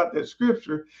talk to you about that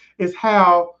scripture. Is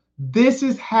how this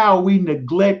is how we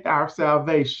neglect our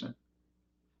salvation.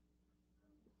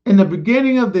 In the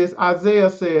beginning of this, Isaiah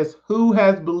says, who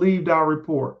has believed our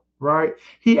report? Right?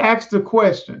 He asked a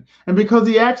question. And because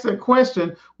he asked that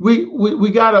question,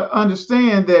 we got to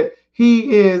understand that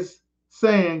he is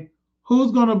saying,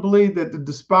 who's going to believe that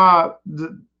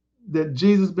that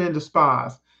Jesus been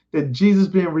despised, that Jesus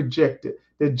been rejected,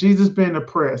 that Jesus been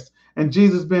oppressed, and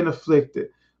Jesus been afflicted,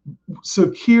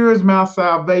 secures my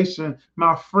salvation,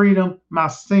 my freedom, my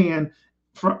sin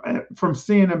from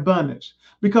sin and bondage?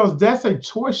 Because that's a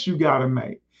choice you got to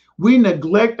make. We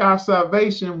neglect our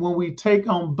salvation when we take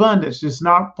on bondage. It's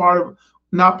not part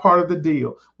of the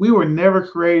deal. We were never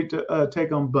created to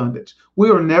take on bondage.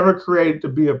 We were never created to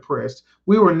be oppressed.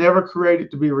 We were never created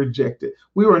to be rejected.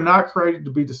 We were not created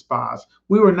to be despised.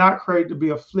 We were not created to be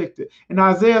afflicted. And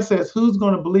Isaiah says, who's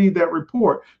going to believe that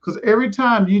report? Because every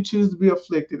time you choose to be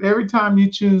afflicted, every time you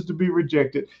choose to be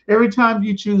rejected, every time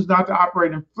you choose not to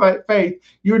operate in faith,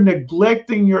 you're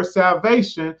neglecting your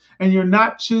salvation, and you're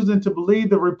not choosing to believe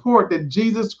the report that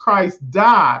Jesus Christ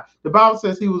died. The Bible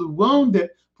says he was wounded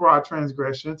for our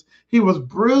transgressions. He was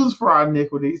bruised for our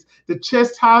iniquities. The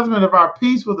chastisement of our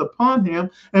peace was upon him,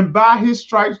 and by his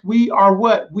stripes we are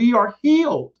what? We are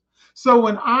healed. So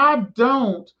when I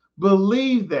don't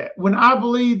believe that, when I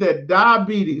believe that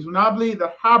diabetes, when I believe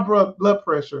that high blood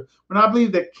pressure, when I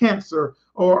believe that cancer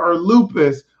or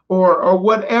lupus or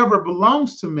whatever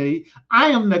belongs to me, I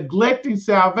am neglecting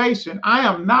salvation. I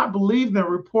am not believing the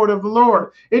report of the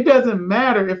Lord. It doesn't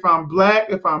matter if I'm black,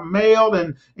 if I'm male,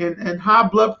 and high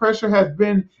blood pressure has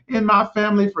been in my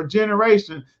family for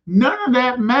generations. None of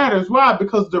that matters. Why?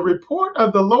 Because the report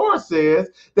of the Lord says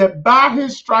that by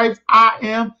his stripes I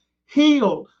am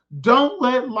healed. Don't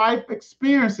let life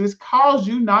experiences cause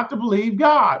you not to believe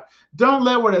God. Don't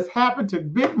let what has happened to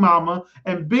Big Mama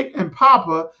and Big and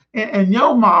Papa and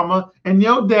your mama and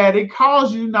your daddy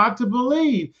cause you not to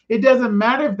believe. It doesn't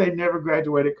matter if they never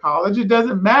graduated college. It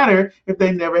doesn't matter if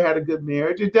they never had a good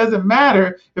marriage. It doesn't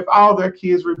matter if all their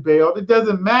kids rebelled. It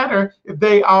doesn't matter if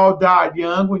they all died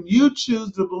young. When you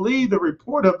choose to believe the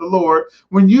report of the Lord,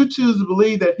 when you choose to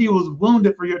believe that he was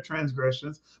wounded for your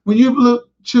transgressions, when you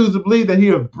choose to believe that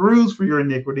he was bruised for your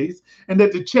iniquities and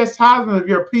that the chastisement of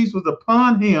your peace was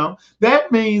upon him, that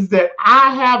means that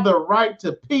I have the right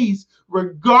to peace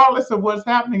regardless of what's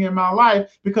happening in my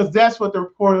life, because that's what the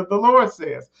report of the Lord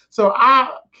says. So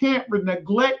I can't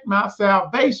neglect my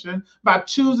salvation by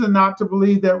choosing not to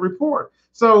believe that report.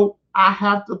 So I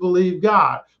have to believe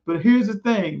God. But here's the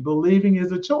thing, believing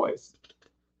is a choice.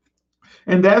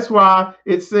 And that's why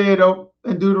it said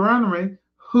in Deuteronomy,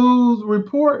 whose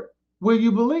report will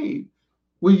you believe?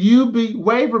 Will you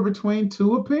waver between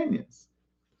two opinions?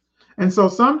 And so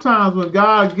sometimes when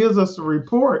God gives us a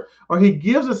report or he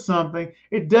gives us something,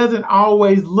 it doesn't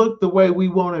always look the way we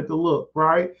want it to look,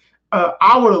 right?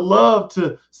 I would have loved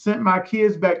to send my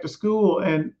kids back to school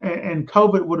and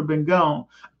COVID would have been gone.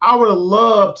 I would have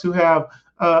loved to have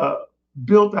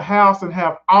built a house and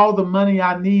have all the money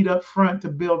I need up front to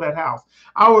build that house.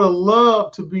 I would have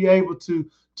loved to be able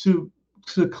to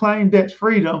claim debt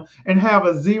freedom and have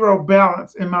a zero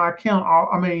balance in my account.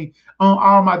 On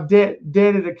all my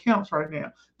debted accounts right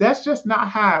now. That's just not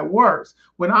how it works.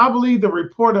 When I believe the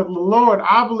report of the Lord,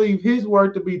 I believe his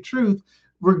word to be truth,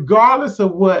 regardless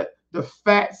of what the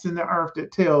facts in the earth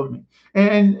that tell me.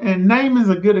 And Naaman is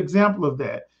a good example of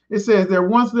that. It says, there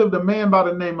once lived a man by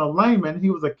the name of Laman. He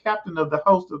was a captain of the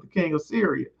host of the king of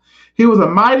Syria. He was a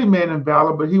mighty man in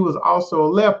valor, but he was also a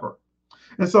leper.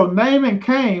 And so Naaman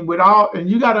came with all, and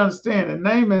you got to understand that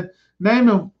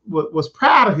Naaman was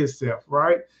proud of himself,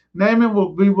 right? Naaman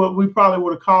will be what we probably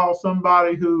would have called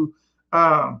somebody who,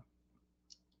 an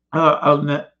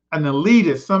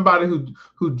elitist, somebody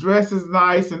who dresses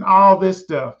nice and all this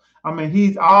stuff. I mean,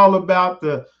 he's all about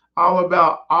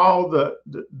all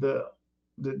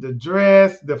the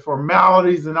dress, the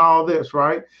formalities, and all this,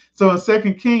 right? So in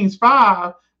 2 Kings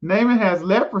 5, Naaman has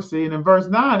leprosy, and in verse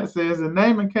 9 it says, and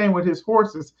Naaman came with his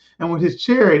horses and with his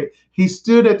chariot. He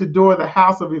stood at the door of the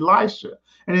house of Elisha.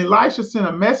 And Elisha sent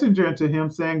a messenger unto him,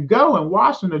 saying, go and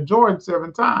wash in the Jordan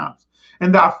 7 times,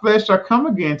 and thy flesh shall come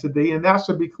again to thee, and thou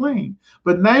shalt be clean.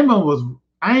 But Naaman was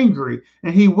angry,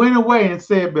 and he went away and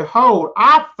said, behold,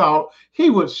 I thought he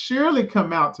would surely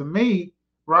come out to me,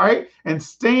 right, and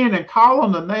stand and call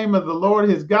on the name of the Lord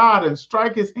his God and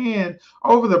strike his hand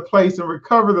over the place and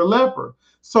recover the leper.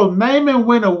 So Naaman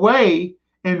went away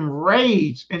in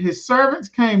rage, and his servants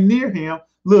came near him.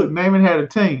 Look, Naaman had a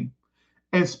team,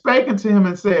 and spake unto him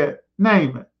and said,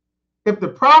 Naaman, if the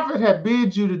prophet had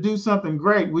bid you to do something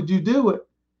great, would you do it?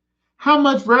 How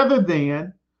much rather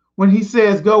then, when he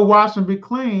says, go wash and be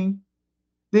clean,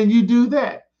 then you do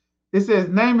that? It says,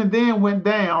 Naaman then went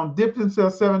down, dipped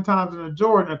himself 7 times in the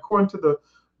Jordan. According to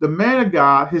the man of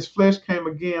God, his flesh came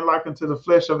again like unto the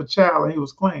flesh of a child, and he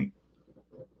was clean.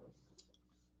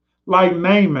 Like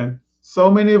Naaman, so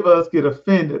many of us get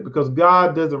offended because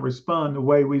God doesn't respond the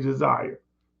way we desire.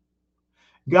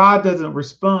 God doesn't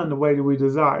respond the way that we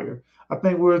desire. I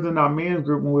think we were in our men's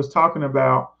group when we was talking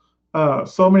about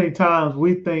so many times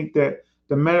we think that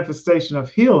the manifestation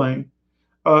of healing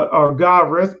or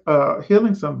God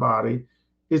healing somebody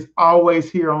is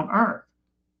always here on earth.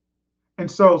 And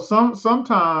so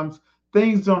sometimes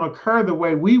things don't occur the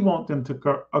way we want them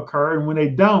to occur. And when they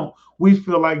don't, we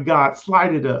feel like God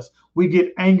slighted us. We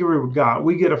get angry with God.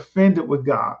 We get offended with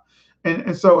God.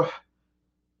 And so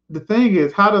the thing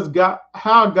is,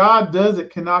 how God does it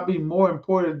cannot be more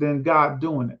important than God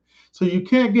doing it. So you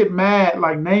can't get mad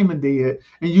like Naaman did,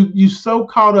 and you so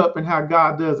caught up in how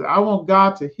God does it. I want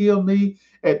God to heal me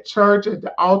at church, at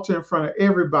the altar, in front of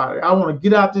everybody. I want to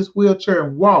get out this wheelchair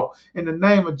and walk in the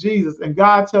name of Jesus. And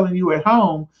God telling you at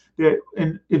home that,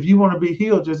 and if you want to be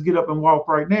healed, just get up and walk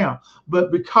right now. But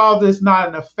because it's not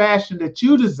in a fashion that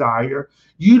you desire,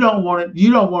 you don't want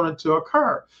it to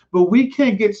occur. But we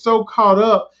can't get so caught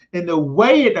up in the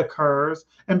way it occurs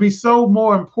and be so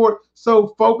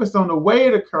focused on the way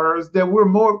it occurs that we're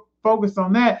more focused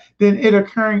on that than it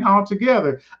occurring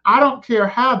altogether. I don't care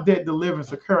how debt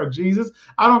deliverance occur, Jesus.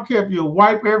 I don't care if you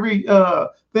wipe every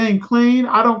thing clean.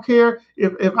 I don't care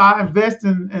if I invest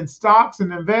in stocks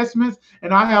and investments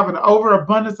and I have an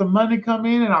overabundance of money come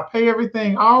in and I pay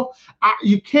everything off.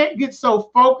 You can't get so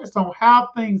focused on how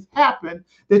things happen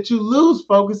that you lose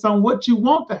focus on what you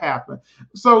want to happen.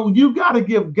 So you got to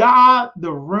give God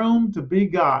the room to be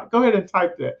God. Go ahead and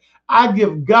type that. I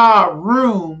give God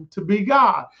room to be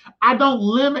God. I don't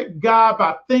limit God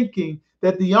by thinking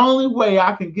that the only way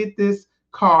I can get this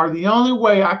car, the only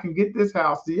way I can get this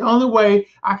house, the only way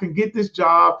I can get this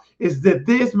job is that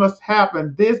this must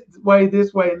happen this way, and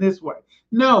this way.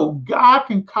 No, God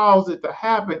can cause it to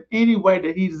happen any way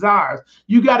that he desires.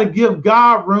 You got to give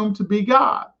God room to be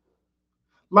God.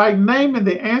 Like Naaman,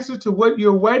 the answer to what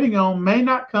you're waiting on may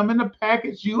not come in the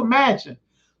package you imagine.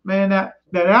 Man, that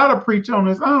ought to preach on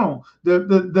its own.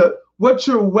 The what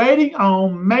you're waiting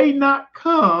on may not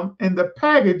come in the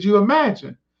package you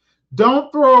imagine.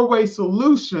 Don't throw away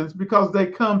solutions because they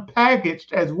come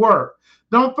packaged as work.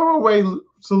 Don't throw away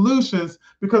solutions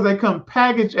because they come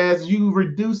packaged as you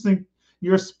reducing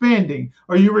your spending,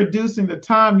 or you're reducing the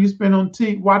time you spend on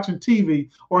watching TV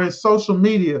or in social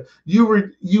media.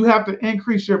 You have to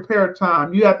increase your prayer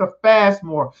time. You have to fast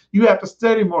more. You have to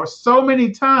study more. So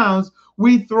many times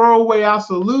we throw away our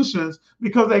solutions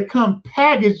because they come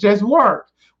packaged as work.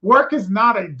 Work is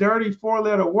not a dirty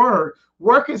four-letter word.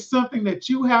 Work is something that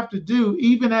you have to do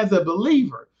even as a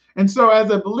believer. And so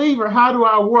as a believer, how do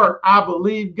I work? I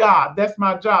believe God. That's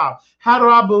my job. How do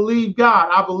I believe God?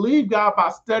 I believe God by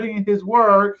studying his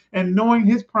word and knowing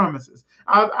his promises.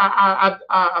 I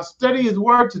study his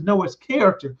word to know his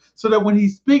character so that when he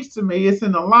speaks to me, it's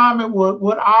in alignment with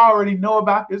what I already know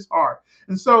about his heart.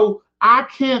 And so I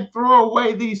can't throw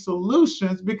away these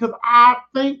solutions because I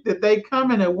think that they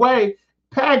come in a way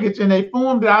package in a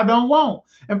form that I don't want.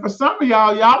 And for some of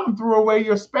y'all threw away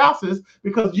your spouses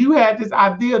because you had this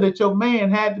idea that your man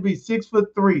had to be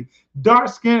 6'3", dark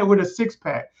skinned with a six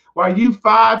pack, while you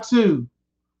 5'2".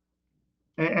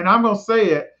 And I'm gonna say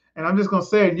it, and I'm just gonna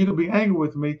say it, and you can be angry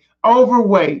with me.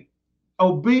 Overweight,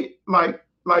 obese, like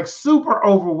super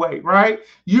overweight, right?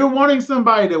 You're wanting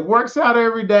somebody that works out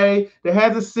every day, that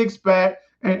has a six pack,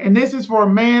 and this is for a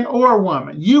man or a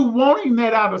woman. You wanting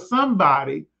that out of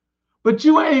somebody, but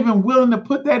you ain't even willing to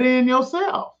put that in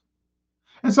yourself.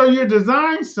 And so you're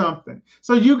designing something.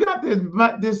 So you got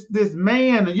this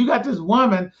man, or you got this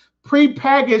woman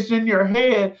pre-packaged in your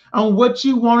head on what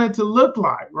you want it to look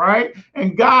like, right?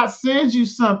 And God sends you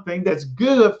something that's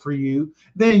good for you,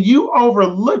 then you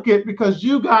overlook it because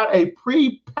you got a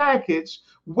pre-packaged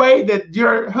way that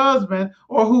your husband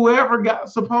or whoever got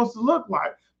supposed to look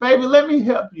like. Baby, let me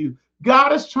help you.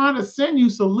 God is trying to send you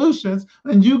solutions,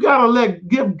 and you gotta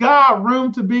give God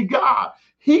room to be God.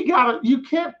 You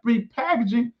can't be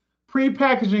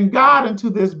pre-packaging God into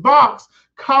this box,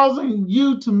 causing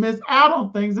you to miss out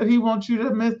on things that he wants you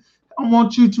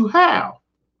to have.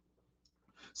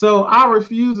 So I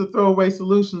refuse to throw away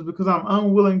solutions because I'm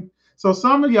unwilling. So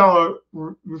some of y'all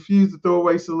refuse to throw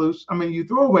away solutions. I mean, you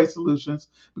throw away solutions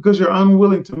because you're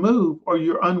unwilling to move or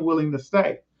you're unwilling to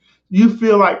stay. You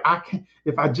feel like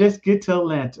if I just get to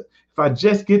Atlanta, if I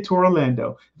just get to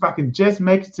Orlando, if I can just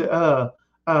make it to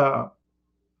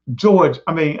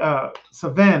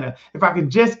Savannah, if I can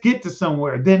just get to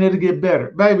somewhere, then it'll get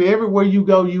better. Baby, everywhere you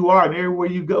go, you are, and everywhere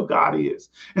you go, God is.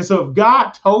 And so if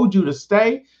God told you to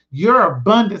stay, your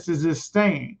abundance is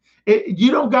staying.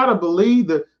 You don't got to believe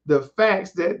the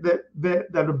facts that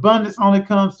abundance only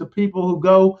comes to people who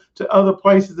go to other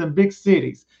places in big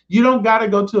cities. You don't got to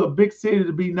go to a big city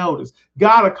to be noticed.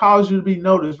 God will cause you to be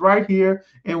noticed right here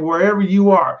and wherever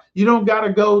you are. You don't got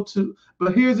to go to,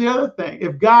 but here's the other thing.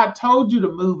 If God told you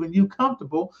to move and you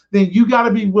comfortable, then you got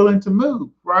to be willing to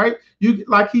move, right?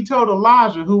 Like he told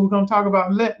Elijah, who we're going to talk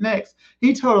about next.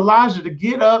 He told Elijah to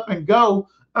get up and go.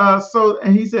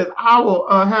 And he says, I will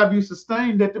have you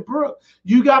sustained at the brook.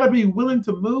 You got to be willing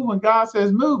to move when God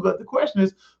says move. But the question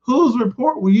is, whose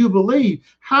report will you believe?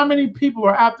 How many people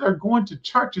are out there going to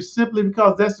churches simply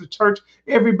because that's the church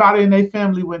everybody in their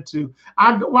family went to?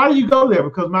 Why do you go there?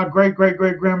 Because my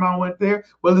great-great-great-grandma went there.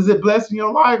 Well, is it blessing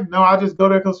your life? No, I just go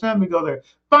there because family go there.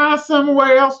 Find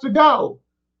somewhere else to go.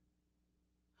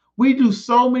 We do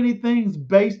so many things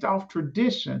based off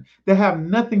tradition that have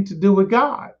nothing to do with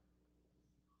God.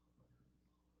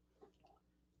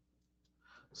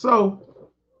 So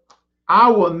I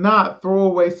will not throw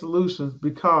away solutions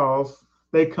because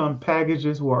they come packaged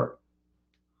as work.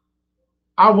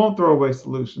 I won't throw away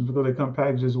solutions because they come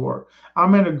packaged as work.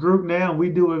 I'm in a group now and we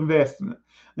do investing.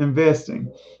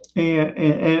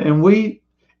 And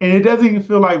And it doesn't even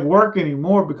feel like work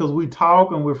anymore because we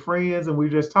talk and we're friends and we're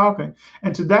just talking.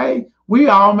 And today we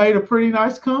all made a pretty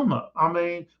nice come up. I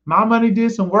mean, my money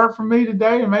did some work for me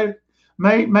today and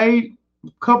made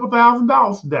a couple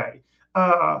 $1,000s today.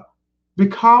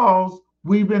 Because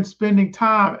we've been spending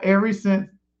time ever since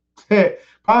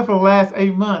probably for the last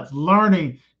 8 months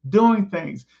learning, doing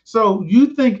things. So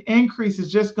you think increase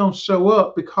is just going to show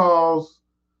up because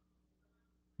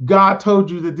God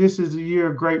told you that this is a year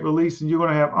of great release and you're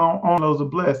going to have on those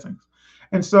blessings.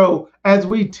 And so as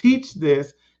we teach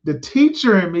this, the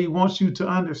teacher in me wants you to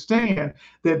understand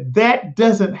that that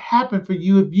doesn't happen for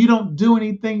you if you don't do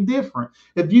anything different.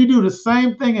 If you do the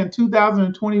same thing in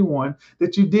 2021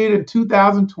 that you did in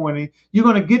 2020, you're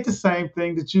going to get the same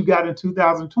thing that you got in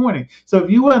 2020. So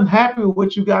if you weren't happy with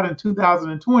what you got in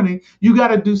 2020, you got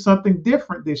to do something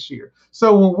different this year.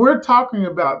 So when we're talking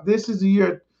about this is a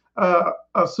year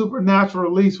of supernatural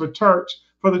release for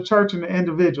the church and the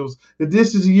individuals, that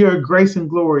this is a year of grace and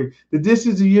glory, that this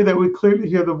is a year that we clearly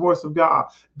hear the voice of God.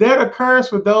 That occurs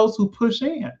for those who push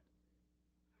in.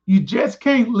 You just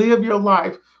can't live your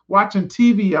life watching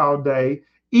TV all day,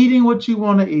 eating what you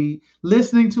want to eat,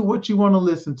 listening to what you want to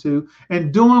listen to,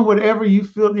 and doing whatever you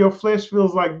feel your flesh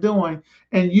feels like doing,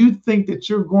 and you think that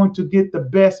you're going to get the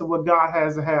best of what God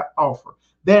has to offer.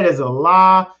 That is a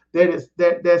lie. That's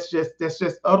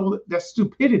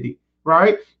stupidity.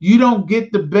 Right? You don't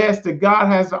get the best that God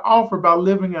has to offer by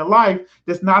living a life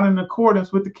that's not in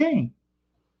accordance with the King.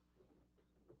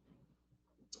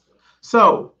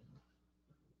 So,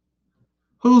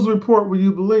 whose report will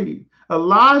you believe?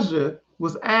 Elijah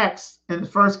was asked in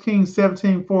 1 Kings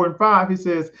 17:4-5. He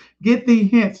says, "Get thee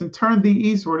hence and turn thee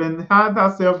eastward and hide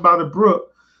thyself by the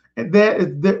brook, and that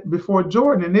is before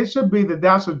Jordan. And it shall be that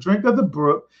thou shalt drink of the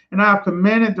brook, and I have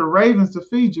commanded the ravens to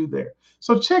feed you there."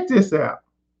 So check this out.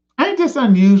 Ain't this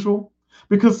unusual?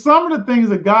 Because some of the things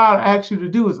that God asks you to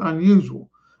do is unusual.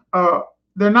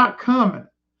 They're not common.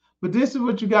 But this is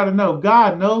what you got to know.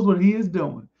 God knows what he is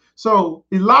doing. So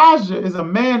Elijah is a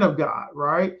man of God,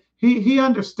 right? He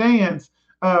understands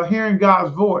hearing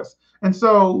God's voice. And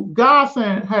so God's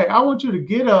saying, hey, I want you to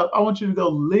get up. I want you to go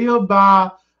live by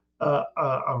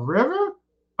a river,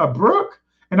 a brook,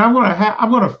 and I'm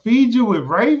going to feed you with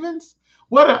ravens.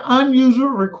 What an unusual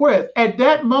request. At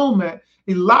that moment,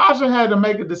 Elijah had to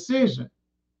make a decision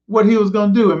what he was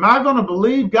going to do. Am I going to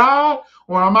believe God,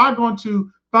 or am I going to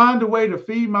find a way to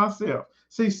feed myself?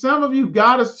 See, some of you,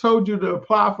 God has told you to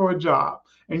apply for a job,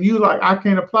 and you like, I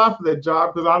can't apply for that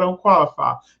job because I don't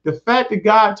qualify. The fact that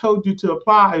God told you to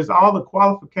apply is all the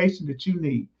qualification that you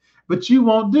need, but you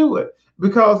won't do it.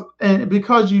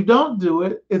 Because you don't do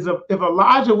it, if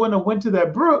Elijah wouldn't have went to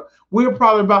that brook, we're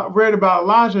probably read about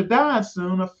Elijah dying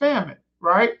soon of famine,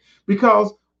 right?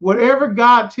 Because whatever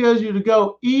God tells you to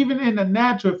go, even in the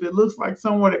natural, if it looks like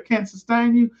somewhere that can't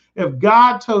sustain you, if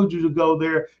God told you to go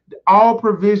there, all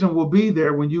provision will be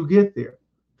there when you get there.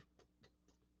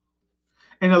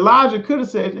 And Elijah could have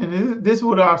said, and this is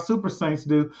what our super saints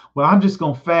do, well, I'm just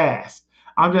going to fast.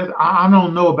 I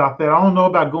don't know about that. I don't know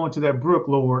about going to that brook,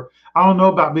 Lord. I don't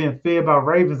know about being fed by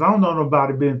ravens. I don't know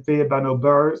nobody being fed by no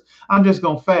birds. I'm just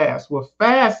going to fast. Well,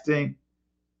 fasting,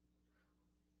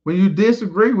 when you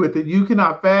disagree with it, you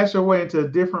cannot fast your way into a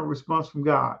different response from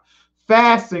God.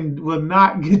 Fasting will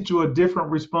not get you a different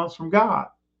response from God.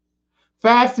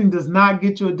 Fasting does not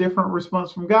get you a different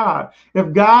response from God.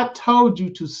 If God told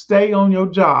you to stay on your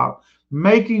job,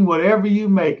 making whatever you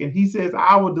make, and he says,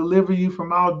 I will deliver you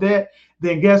from all debt,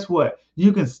 then guess what?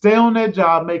 You can stay on that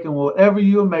job making whatever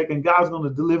you're making. God's going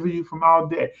to deliver you from all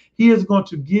debt. He is going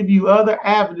to give you other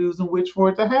avenues in which for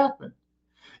it to happen.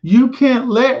 You can't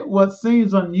let what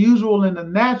seems unusual in the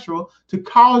natural to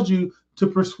cause you to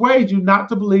persuade you not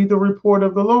to believe the report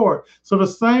of the Lord. So the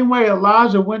same way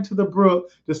Elijah went to the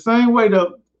brook, the same way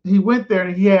he went there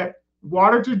and he had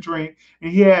water to drink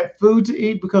and he had food to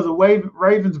eat because the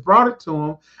ravens brought it to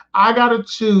him, I got to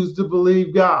choose to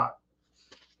believe God.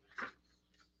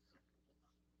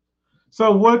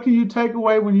 So what can you take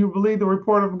away when you believe the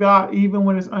report of God, even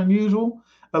when it's unusual?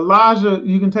 Elijah,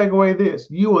 you can take away this.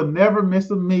 You will never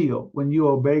miss a meal when you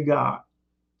obey God.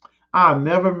 I'll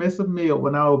never miss a meal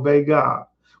when I obey God.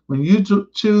 When you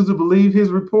choose to believe his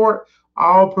report,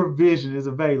 all provision is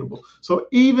available. So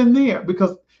even there,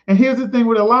 and here's the thing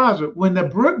with Elijah, when the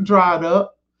brook dried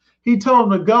up, he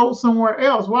told him to go somewhere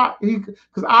else. Why?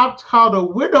 Because I've called a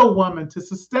widow woman to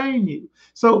sustain you.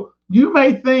 So you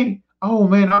may think, oh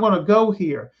man, I want to go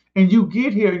here. And you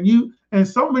get here and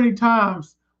so many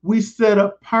times we set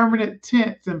up permanent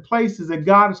tents in places that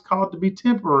God has called to be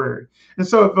temporary. And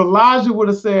so if Elijah would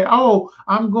have said, oh,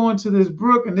 I'm going to this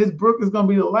brook and this brook is going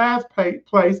to be the last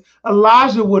place,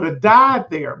 Elijah would have died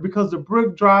there because the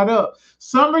brook dried up.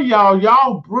 Some of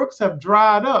y'all brooks have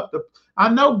dried up. I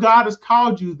know God has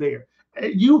called you there.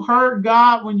 You heard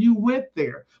God when you went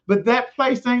there, but that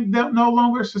place ain't no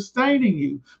longer sustaining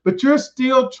you. But you're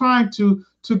still trying to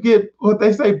get what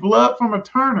they say, blood from a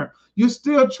turner. You're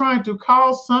still trying to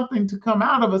cause something to come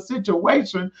out of a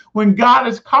situation when God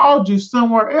has called you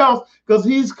somewhere else because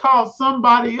he's called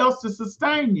somebody else to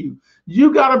sustain you.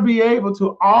 You got to be able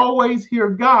to always hear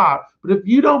God. But if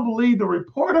you don't believe the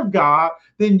report of God,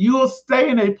 then you'll stay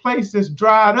in a place that's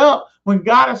dried up when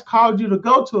God has called you to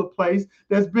go to a place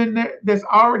that's been there, that's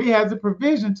already has a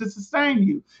provision to sustain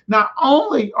you. Not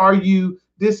only are you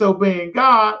disobeying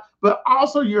God, but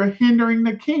also you're hindering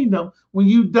the kingdom when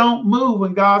you don't move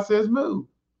when God says move.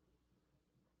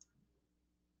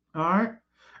 All right.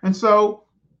 And so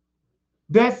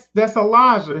that's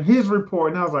Elijah, his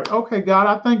report. And I was like, okay, God,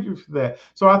 I thank you for that.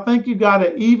 So I thank you, God,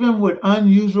 that even with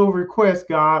unusual requests,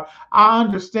 God, I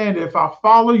understand that if I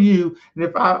follow you and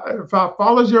if I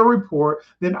follow your report,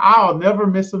 then I'll never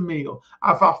miss a meal.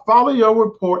 If I follow your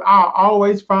report, I'll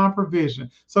always find provision.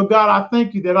 So God, I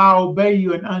thank you that I obey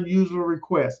you in unusual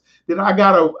requests. That I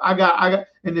got,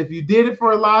 and if you did it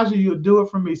for Elijah, you'll do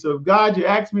it for me. So if God, you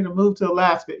asked me to move to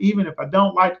Alaska, even if I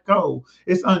don't like the cold,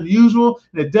 it's unusual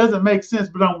and it doesn't make sense,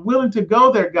 but I'm willing to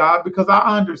go there, God, because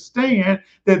I understand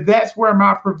that that's where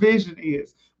my provision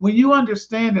is. When you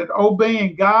understand that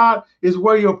obeying God is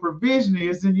where your provision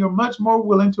is, then you're much more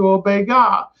willing to obey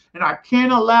God. And I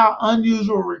can't allow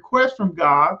unusual requests from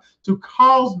God to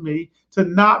cause me to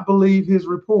not believe his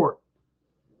report.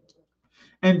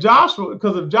 And Joshua,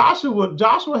 because of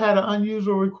Joshua had an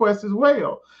unusual request as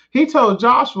well. He told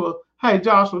Joshua, hey,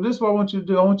 Joshua, this is what I want you to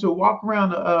do. I want you to walk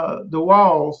around the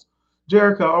walls,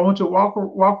 Jericho. I want you to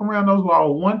walk around those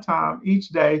walls one time each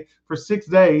day for 6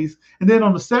 days. And then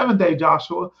on the 7th day,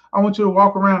 Joshua, I want you to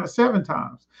walk around it 7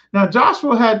 times. Now,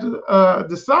 Joshua had to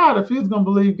decide if he was going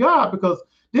to believe God because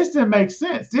this didn't make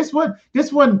sense. This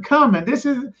wasn't coming. This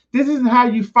isn't how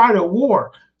you fight a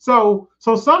war. So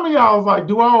some of y'all is like,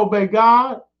 do I obey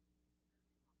God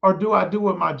or do I do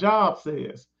what my job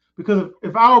says? Because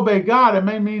if I obey God, it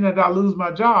may mean that I lose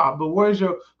my job. But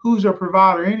who's your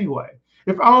provider anyway?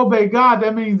 If I obey God,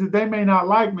 that means that they may not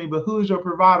like me, but who's your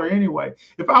provider anyway?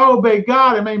 If I obey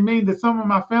God, it may mean that some of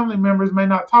my family members may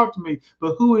not talk to me,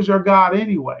 but who is your God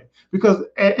anyway? Because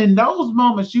in those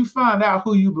moments, you find out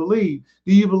who you believe.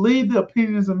 Do you believe the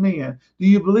opinions of men? Do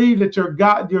you believe that your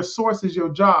God, your source is your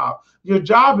job? Your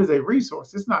job is a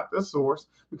resource. It's not the source.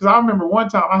 Because I remember one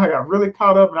time I got really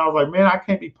caught up and I was like, man, I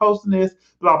can't be posting this,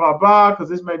 blah, blah, blah, because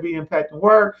this may be impacting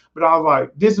work. But I was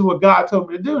like, this is what God told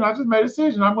me to do. And I just made a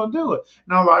decision. I'm going to do it.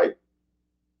 And I was like,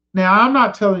 now I'm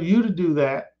not telling you to do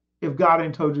that if God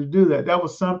ain't told you to do that. That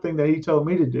was something that he told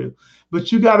me to do.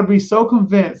 But you got to be so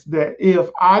convinced that if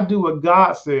I do what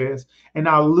God says and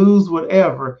I lose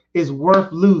whatever, it's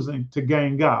worth losing to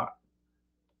gain God.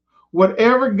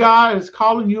 Whatever God is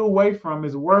calling you away from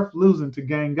is worth losing to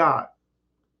gain God.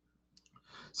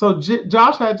 So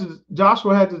Joshua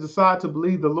had to decide to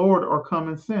believe the Lord or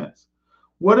common sense.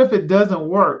 What if it doesn't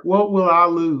work? What will I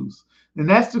lose? And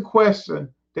that's the question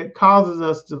that causes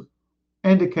us to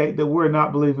indicate that we're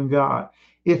not believing God.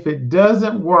 If it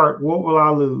doesn't work, what will I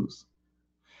lose?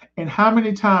 And how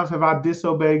many times have I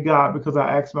disobeyed God because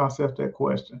I asked myself that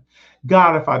question?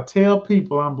 God, if I tell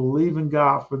people I'm believing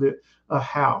God for a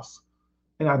house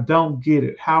and I don't get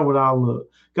it, how would I look?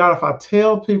 God, if I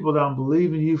tell people that I'm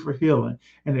believing you for healing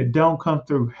and it don't come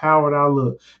through, how would I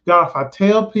look? God, if I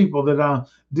tell people that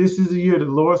this is the year the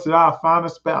Lord said I'll find a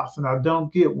spouse and I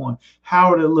don't get one,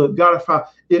 how would it look? God,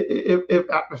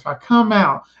 if I come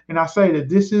out and I say that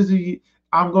this is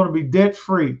I'm going to be debt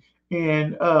free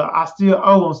and I still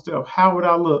owe on stuff, how would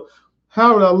I look?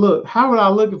 How would I look? How would I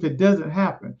look if it doesn't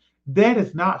happen? That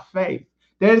is not faith.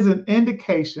 That is an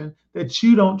indication that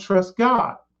you don't trust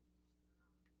God.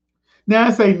 Now,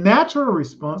 it's a natural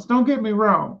response. Don't get me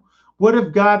wrong. What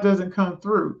if God doesn't come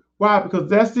through? Why? Because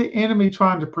that's the enemy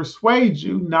trying to persuade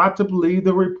you not to believe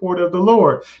the report of the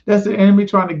Lord. That's the enemy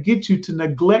trying to get you to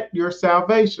neglect your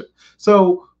salvation.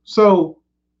 So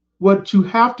what you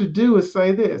have to do is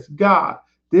say this, God,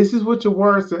 this is what your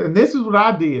word said. And this is what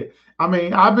I did. I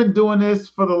mean, I've been doing this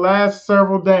for the last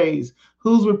several days.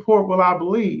 Whose report will I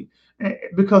believe?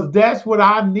 because that's what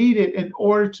I needed in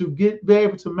order to be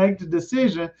able to make the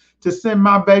decision to send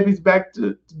my babies back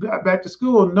to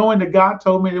school, knowing that God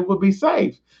told me it would be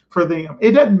safe for them.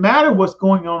 It doesn't matter what's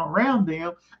going on around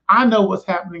them. I know what's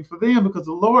happening for them because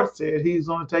the Lord said He's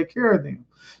going to take care of them.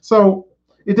 So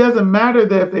it doesn't matter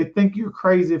that if they think you're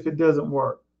crazy if it doesn't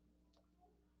work.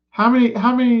 How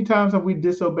many times have we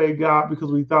disobeyed God because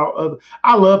we thought other?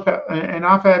 I love and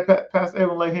I've had Pastor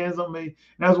Evan lay hands on me, and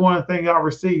that's one of the things I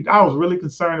received. I was really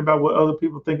concerned about what other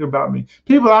people think about me.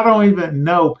 People I don't even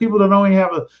know, people that don't even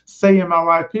have a say in my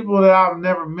life, people that I've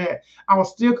never met. I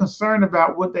was still concerned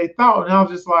about what they thought, and I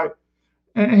was just like,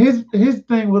 and his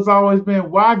thing was always been,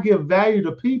 why give value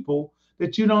to people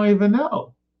that you don't even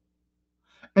know?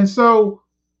 And so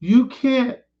you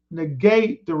can't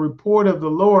negate the report of the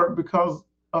Lord because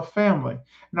of family.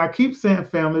 And I keep saying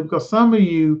family because some of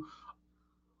you,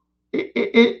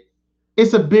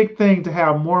 it's a big thing to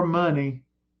have more money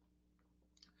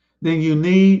than you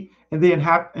need, and then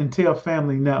tell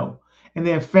family no, and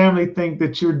then family think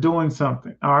that you're doing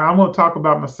something. All right, I'm going to talk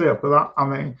about myself because I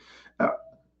mean, uh,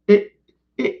 it,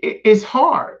 it's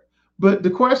hard. But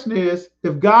the question is,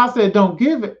 if God said don't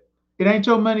give it, it ain't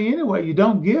your money anyway. You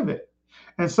don't give it.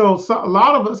 And so a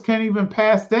lot of us can't even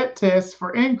pass that test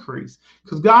for increase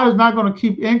because God is not going to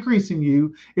keep increasing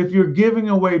you if you're giving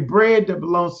away bread that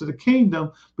belongs to the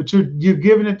kingdom, but you're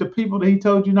giving it to people that He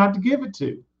told you not to give it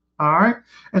to. All right.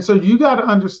 And so you got to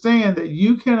understand that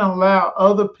you can allow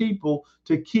other people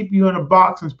to keep you in a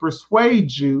box and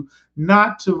persuade you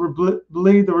not to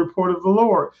believe the report of the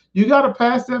Lord. You got to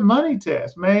pass that money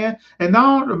test, man. And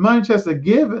not only the money test are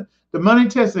given, the money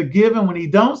tests are given when He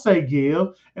don't say give,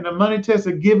 and the money tests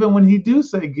are given when He do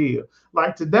say give.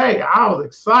 Like today, I was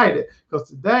excited because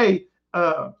today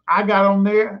I got on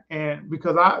there, and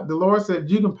because the Lord said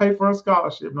you can pay for a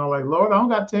scholarship, and I'm like, Lord, I don't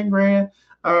got 10 grand.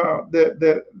 Let me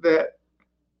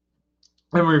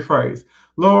rephrase,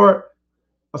 Lord,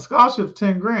 a scholarship's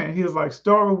 10 grand. He was like,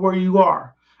 start with where you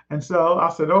are. And so I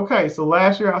said, okay. So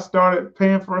last year I started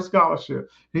paying for a scholarship.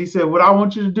 And He said, what I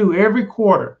want you to do every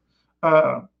quarter,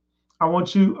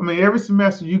 every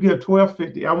semester you get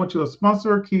 $1,250. I want you to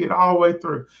sponsor a kid all the way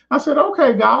through. I said,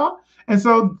 okay, God. And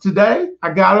so today I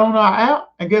got on our app,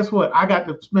 and guess what? I got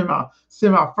to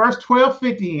send my first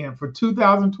 $1,250 in for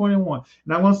 2021,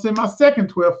 and I'm going to send my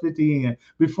second $1,250 in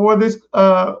before this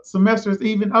semester is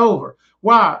even over.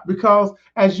 Why? Because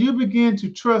as you begin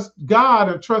to trust God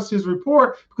and trust His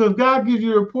report, because God gives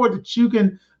you a report that you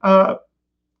can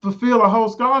fulfill a whole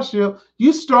scholarship,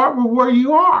 you start with where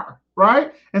you are.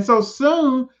 Right? And so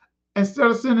soon, instead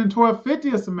of sending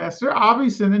 $1,250 a semester, I'll be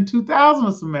sending $2,000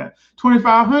 a semester,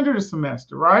 $2,500 a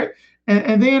semester, right?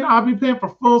 And then I'll be paying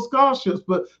for full scholarships.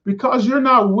 But because you're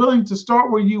not willing to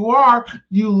start where you are,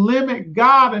 you limit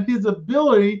God and His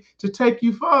ability to take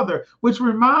you further, which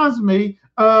reminds me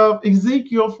of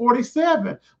Ezekiel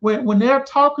 47, when they're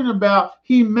talking about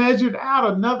He measured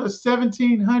out another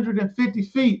 1,750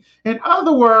 feet. In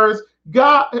other words,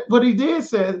 God, what He did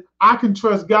said, I can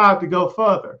trust God to go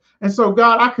further. And so,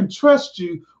 God, I can trust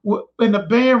you in the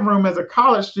band room as a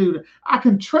college student. I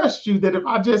can trust you that if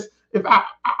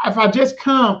I just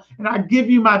come and I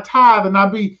give you my tithe and I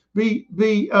be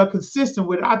consistent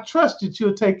with it, I trust that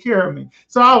you'll take care of me.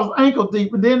 So I was ankle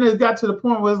deep, and then it got to the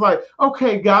point where it's like,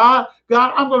 okay, God,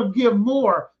 I'm going to give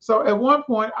more. So at one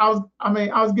point, I was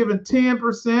giving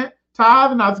 10%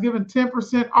 tithe, and I was giving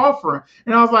 10% offering.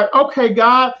 And I was like, okay,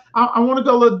 God, I want to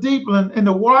go a little deeper in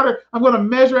the water. I'm going to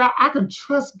measure out. I can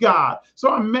trust God. So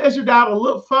I measured out a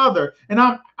little further, and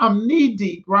I'm knee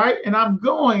deep, right? And I'm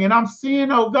going and I'm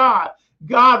seeing, oh God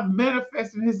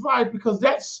manifesting His life, because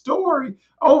that story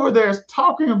over there is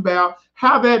talking about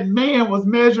how that man was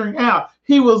measuring out.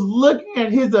 He was looking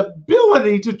at his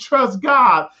ability to trust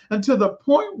God until the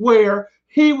point where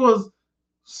he was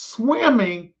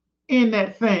swimming in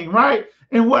that thing, right?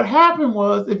 And what happened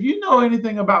was, if you know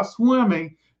anything about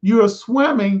swimming, you're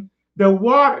swimming the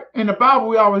water. In the Bible,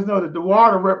 we always know that the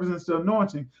water represents the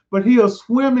anointing, but he was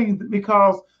swimming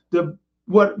because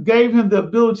what gave him the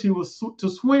ability to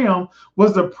swim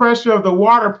was the pressure of the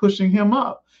water pushing him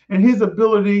up and his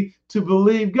ability to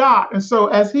believe God. And so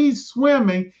as he's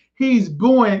swimming, he's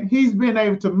being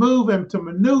able to move and to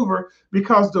maneuver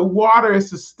because the water is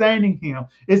sustaining him.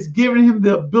 It's giving him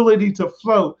the ability to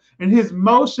float. And his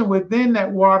motion within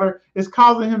that water is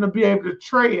causing him to be able to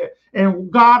tread.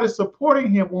 And God is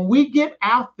supporting him. When we get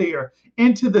out there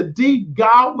into the deep,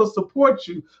 God will support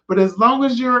you. But as long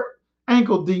as you're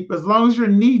ankle deep, as long as you're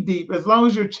knee deep, as long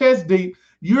as you're chest deep,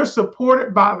 You're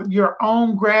supported by your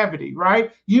own gravity,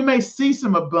 right? You may see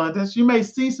some abundance, you may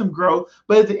see some growth,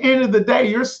 but at the end of the day,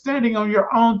 you're standing on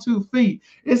your own 2 feet.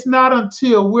 It's not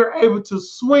until we're able to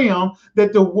swim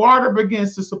that the water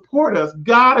begins to support us.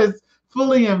 God is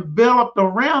fully enveloped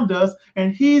around us,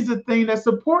 and He's the thing that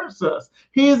supports us.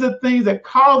 He is the thing that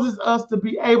causes us to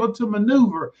be able to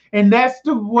maneuver. And that's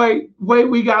the way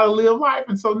we got to live life.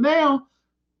 And so now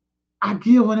I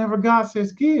give whenever God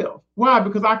says give. Why?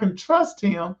 Because I can trust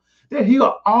Him that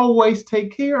He'll always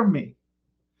take care of me.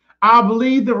 I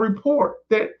believe the report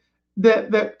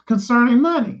that concerning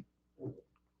money,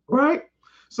 right?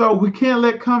 So we can't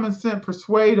let common sense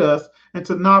persuade us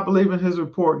into not believing His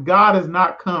report. God is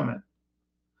not coming.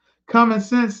 Common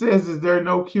sense says that there's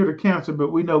no cure to cancer,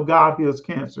 but we know God heals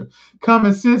cancer.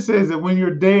 Common sense says that when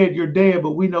you're dead,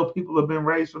 but we know people have been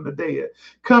raised from the dead.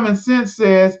 Common sense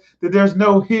says that there's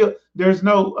no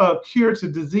cure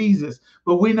to diseases,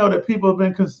 but we know that people have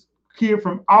been cured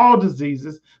from all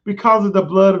diseases because of the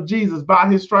blood of Jesus.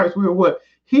 By His stripes, we are what?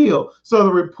 Healed. So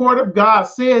the report of God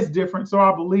says different, so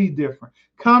I believe different.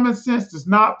 Common sense does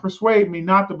not persuade me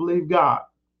not to believe God.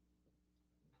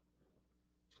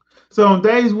 So on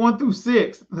days 1 through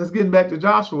 6, let's get back to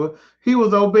Joshua, he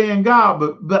was obeying God,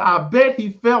 but I bet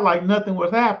he felt like nothing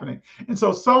was happening. And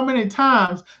so many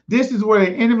times, this is where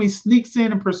the enemy sneaks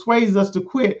in and persuades us to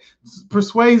quit,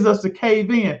 persuades us to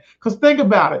cave in. Because think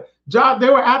about it. They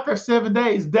were out there 7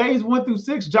 days. Days 1 through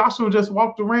 6, Joshua just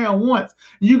walked around once.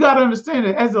 You got to understand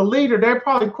that as a leader, they're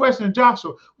probably questioning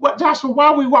Joshua. What, Joshua, why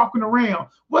are we walking around?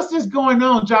 What's this going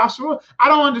on, Joshua? I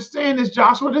don't understand this,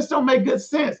 Joshua. This don't make good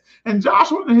sense. And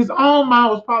Joshua in his own mind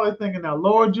was probably thinking, now,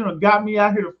 Lord, you done got me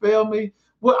out here to fail me.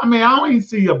 Well, I mean, I don't even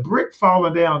see a brick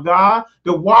falling down, God.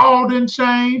 The wall didn't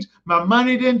change. My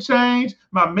money didn't change.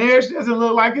 My marriage doesn't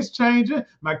look like it's changing.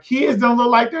 My kids don't look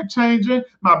like they're changing.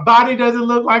 My body doesn't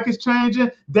look like it's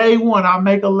changing. Day 1, I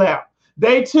make a lap.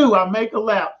 Day 2, I make a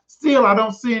lap. Still, I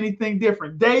don't see anything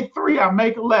different. Day 3, I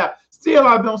make a lap. Still,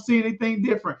 I don't see anything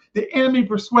different. The enemy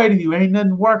persuading you, ain't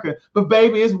nothing working. But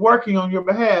baby, it's working on your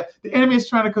behalf. The enemy is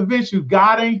trying to convince you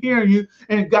God ain't hearing you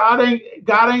and God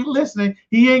ain't listening.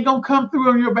 He ain't gonna come through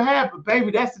on your behalf. But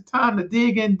baby, that's the time to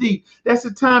dig in deep. That's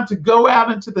the time to go out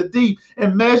into the deep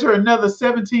and measure another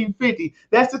 1750.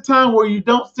 That's the time where you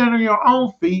don't stand on your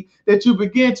own feet, that you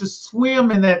begin to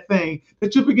swim in that thing,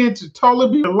 that you begin to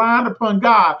totally be reliant upon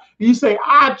God. And you say,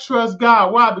 I trust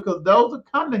God. Why? Because those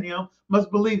that come to Him must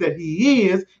believe that He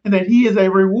is and that He is a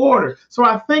rewarder. So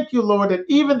I thank you, Lord, that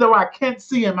even though I can't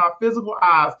see in my physical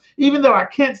eyes, even though I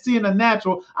can't see in the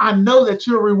natural, I know that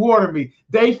you're rewarding me.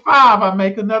 Day 5, I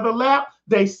make another lap.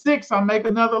 Day 6, I make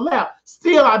another lap.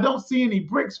 Still, I don't see any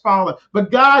bricks falling.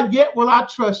 But God, yet will I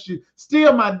trust you.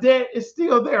 Still, my debt is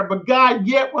still there. But God,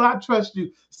 yet will I trust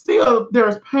you. Still,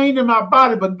 there's pain in my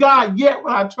body. But God, yet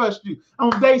will I trust you.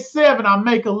 On day 7, I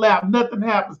make a lap. Nothing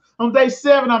happens. On day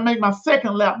 7, I make my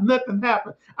second lap. Nothing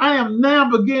happens. I am now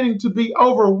beginning to be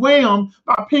overwhelmed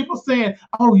by people saying,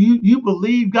 oh, you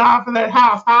believe God for that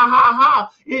house. Ha, ha,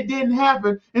 ha. It didn't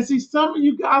happen. And see, some of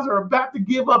you guys are about to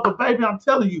give up. But baby, I'm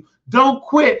telling you, don't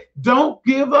quit. Don't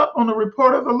give up on the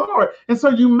report of the Lord. And so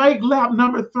you make lap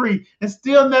number 3 and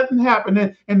still nothing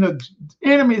happened. And the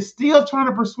enemy is still trying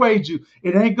to persuade you.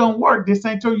 It ain't going to work. This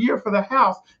ain't your year for the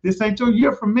house. This ain't your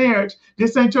year for marriage.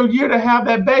 This ain't your year to have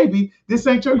that baby. This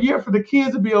ain't your year for the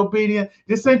kids to be obedient.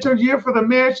 This ain't your year for the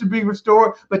marriage to be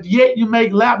restored. But yet you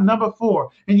make lap number 4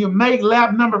 and you make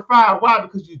lap number 5. Why?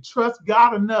 Because you trust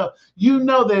God enough. You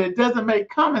know that it doesn't make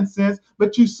common sense,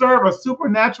 but you serve a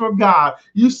supernatural God.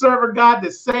 You serve a God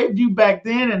that saved you back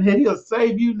then and He'll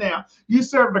save you now. You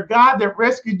serve a God that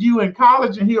rescued you in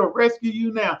college and He'll rescue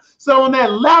you now. So on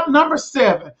that lap number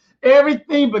 7,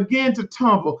 everything began to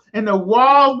tumble and the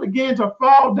walls began to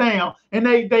fall down and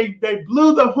they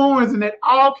blew the horns and it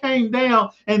all came down.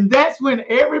 And that's when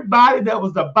everybody that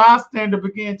was the bystander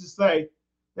began to say,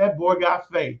 that boy got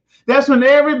faith. That's when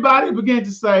everybody began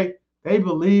to say, they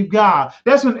believe God.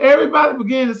 That's when everybody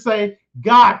began to say,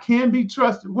 God can be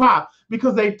trusted. Why?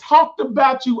 Because they talked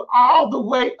about you all the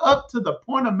way up to the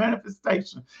point of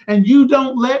manifestation. And you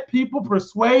don't let people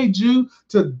persuade you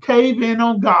to cave in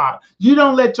on God. You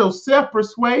don't let yourself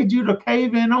persuade you to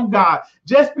cave in on God.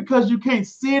 Just because you can't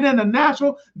see it in the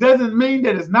natural doesn't mean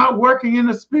that it's not working in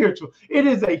the spiritual. It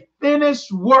is a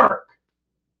finished work.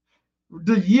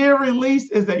 The year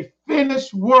release is a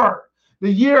finished work.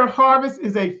 The year of harvest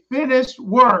is a finished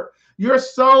work. Your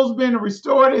soul's been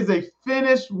restored is a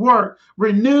finished work.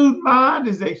 Renewed mind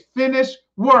is a finished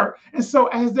work. And so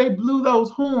as they blew those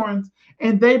horns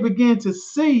and they began to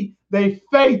see, their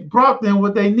faith brought them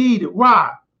what they needed.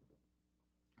 Why?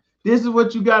 This is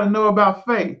what you got to know about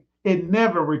faith. it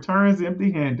never returns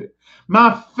empty-handed.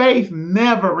 My faith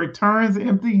never returns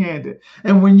empty-handed.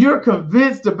 And when you're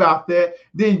convinced about that,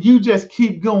 then you just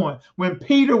keep going. When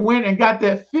Peter went and got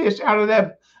that fish out of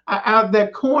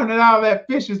that corn and out of that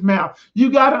fish's mouth,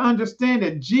 you got to understand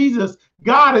that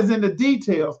God is in the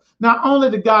details. Not only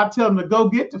did God tell him to go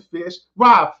get the fish,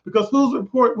 why? Because whose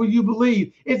report will you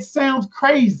believe? It sounds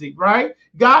crazy, right?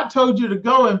 God told you to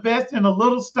go invest in a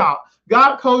little stock.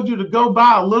 God told you to go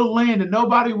buy a little land that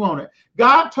nobody wanted.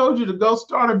 God told you to go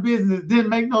start a business. It didn't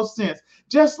make no sense.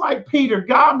 Just like Peter,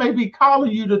 God may be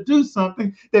calling you to do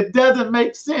something that doesn't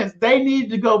make sense. They needed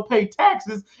to go pay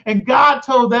taxes, and God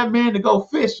told that man to go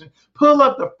fishing, pull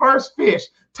up the first fish,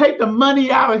 take the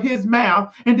money out of his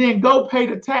mouth, and then go pay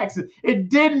the taxes. It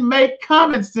didn't make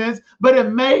common sense, but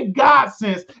it made God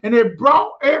sense. And it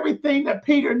brought everything that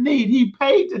Peter needed. He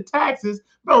paid the taxes,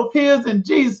 both his and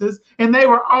Jesus, and they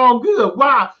were all good.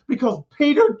 Why? Because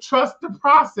Peter trusts the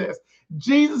process.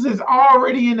 Jesus is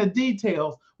already in the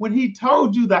details. When he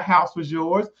told you the house was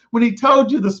yours, when he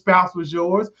told you the spouse was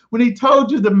yours, when he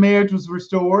told you the marriage was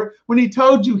restored, when he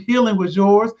told you healing was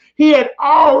yours, he had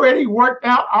already worked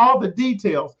out all the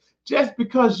details. Just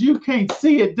because you can't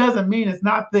see it doesn't mean it's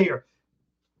not there.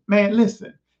 Man,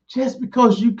 listen, just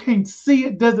because you can't see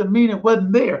it doesn't mean it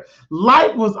wasn't there.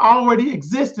 Light was already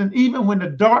existing even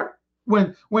when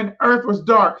when earth was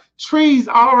dark. Trees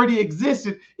already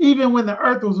existed even when the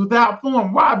earth was without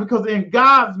form. Why? Because in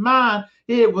God's mind,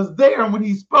 it was there, and when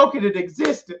he spoke it, it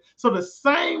existed. So the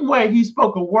same way he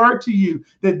spoke a word to you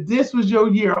that this was your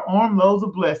year of armloads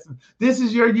of blessing. This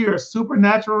is your year of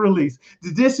supernatural release.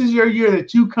 That this is your year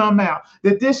that you come out.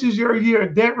 That this is your year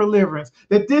of debt deliverance.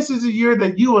 That this is a year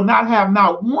that you will not have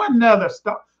not one other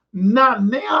stuff. Not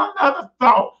now another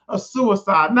thought of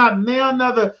suicide, not now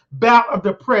another bout of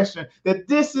depression. That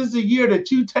this is a year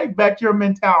that you take back your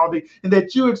mentality and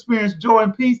that you experience joy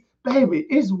and peace. Baby,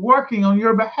 it's working on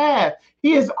your behalf.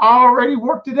 He has already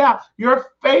worked it out. Your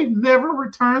faith never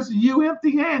returns to you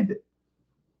empty-handed.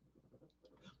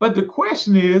 But the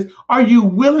question is, are you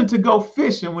willing to go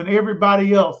fishing when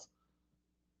everybody else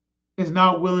is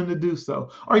not willing to do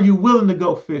so? Are you willing to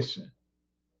go fishing?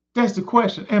 That's the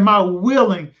question. Am I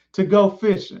willing to go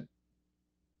fishing?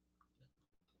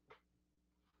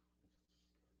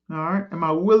 All right. Am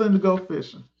I willing to go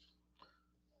fishing?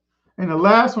 And the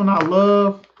last one I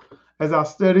love as I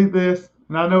study this,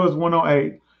 and I know it's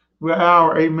 108, we're an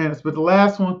hour, 8 minutes, but the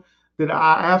last one that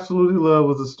I absolutely love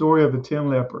was the story of the 10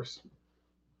 lepers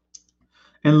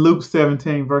in Luke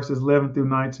 17, verses 11 through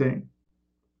 19.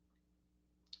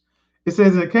 It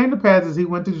says, and it came to pass as he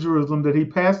went to Jerusalem that he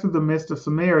passed through the midst of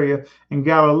Samaria and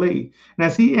Galilee. And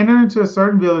as he entered into a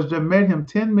certain village, there met him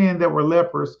 10 men that were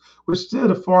lepers, which stood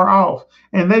afar off.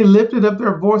 And they lifted up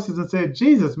their voices and said,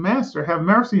 Jesus, Master, have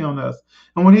mercy on us.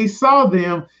 And when he saw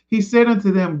them, he said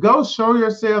unto them, go show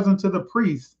yourselves unto the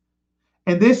priests.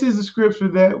 And this is the scripture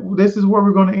this is where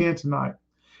we're going to end tonight.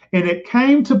 And it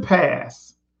came to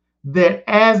pass that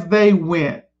as they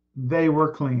went, they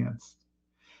were cleansed.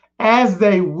 As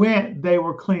they went, they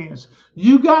were cleansed.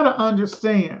 You got to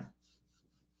understand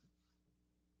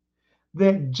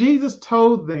that Jesus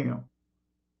told them,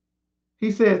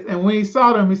 he says, and when he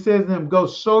saw them, he says to them, go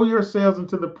show yourselves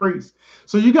unto the priests.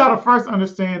 So you got to first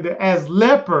understand that as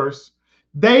lepers,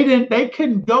 they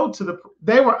couldn't go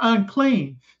they were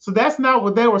unclean. So that's not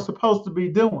what they were supposed to be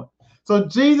doing. So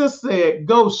Jesus said,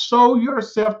 go show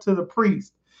yourself to the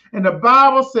priest. And the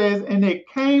Bible says, and it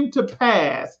came to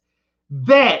pass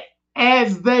that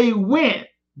as they went,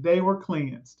 they were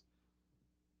cleansed.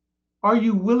 Are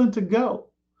you willing to go?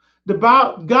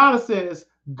 God says,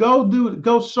 go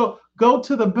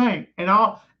to the bank. And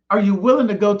are you willing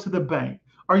to go to the bank?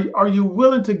 Are you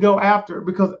willing to go after it?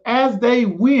 Because as they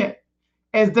went,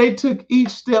 as they took each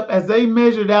step, as they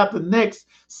measured out the next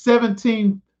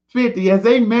 1750, as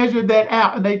they measured that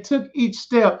out and they took each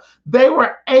step, they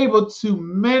were able to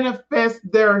manifest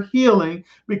their healing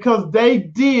because they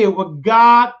did what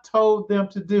God told them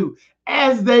to do.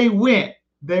 As they went,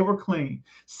 they were clean.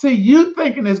 See, you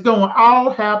thinking it's going to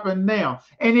all happen now,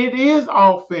 and it is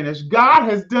all finished. God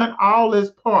has done all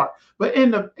his part. But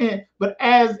but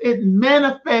as it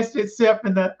manifests itself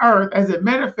in the earth, as it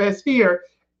manifests here,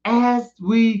 as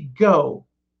we go,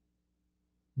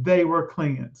 they were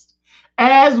cleansed.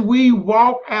 As we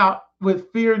walk out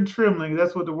with fear and trembling,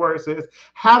 that's what the word says.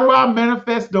 How do I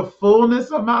manifest the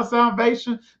fullness of my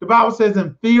salvation? The Bible says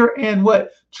in fear and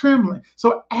what? Trembling.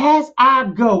 So as I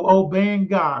go obeying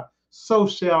God, so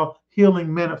shall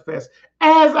healing manifest.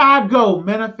 As I go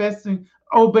manifesting,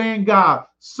 obeying God,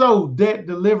 so debt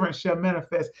deliverance shall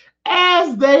manifest.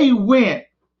 As they went,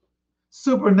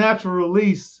 supernatural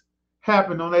release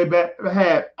happened on their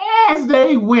behalf as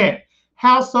they went.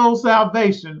 Household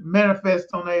salvation manifest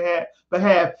on their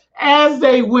behalf as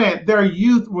they went. Their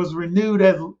youth was renewed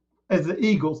as the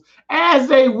eagles. As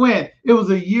they went, it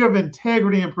was a year of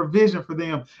integrity and provision for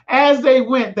them. As they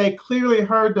went, they clearly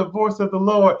heard the voice of the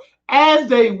Lord. As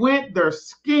they went, their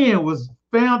skin was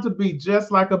found to be just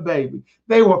like a baby.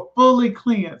 They were fully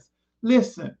cleansed.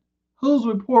 Listen, whose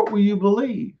report will you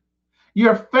believe?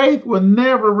 Your faith will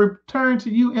never return to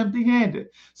you empty handed.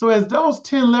 So, as those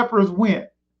 10 lepers went,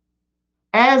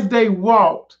 as they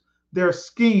walked, their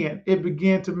skin, it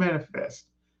began to manifest.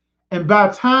 And by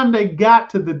the time they got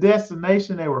to the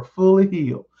destination, they were fully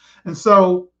healed. And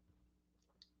so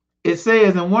it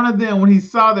says, and one of them, when he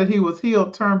saw that he was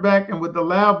healed, turned back and with a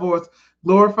loud voice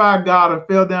glorified God and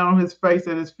fell down on his face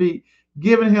at his feet,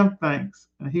 giving him thanks.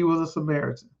 And he was a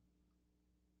Samaritan.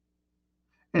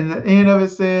 And the end of it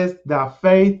says, thy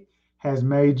faith has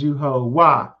made you whole.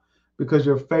 Why? Because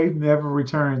your faith never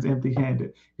returns empty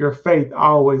handed. Your faith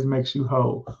always makes you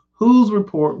whole. Whose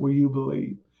report will you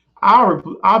believe?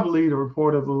 I believe the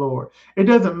report of the Lord. It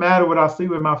doesn't matter what I see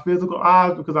with my physical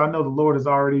eyes because I know the Lord has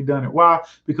already done it. Why?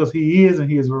 Because he is,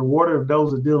 and he is a rewarder of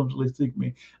those that diligently seek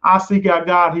me. I seek out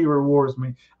God, he rewards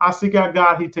me. I seek out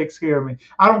God, he takes care of me.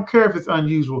 I don't care if it's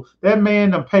unusual. That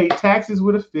man done paid taxes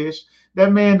with a fish.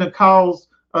 That man done caused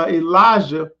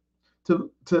Elijah to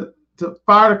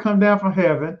fire to come down from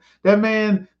heaven. That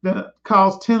man that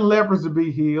caused 10 lepers to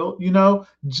be healed. You know,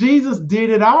 Jesus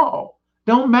did it all.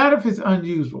 Don't matter if it's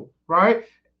unusual, right?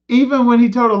 Even when he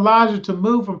told Elijah to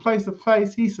move from place to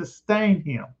place, he sustained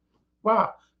him. Why?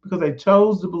 Because they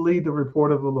chose to believe the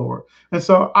report of the Lord. And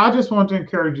so I just want to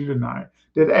encourage you tonight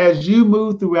that as you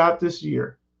move throughout this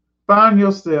year, find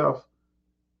yourself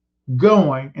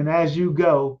going, and as you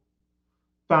go,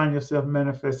 find yourself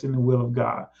manifesting the will of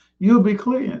God. You'll be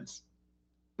cleansed.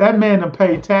 That man done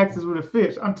paid taxes with a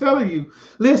fish. I'm telling you,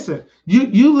 listen,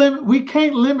 we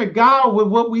can't limit God with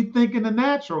what we think in the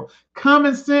natural.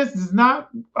 Common sense does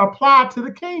not apply to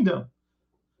the kingdom.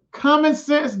 Common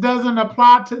sense doesn't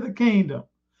apply to the kingdom.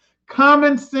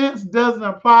 Common sense doesn't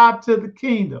apply to the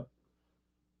kingdom.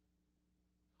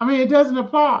 I mean, it doesn't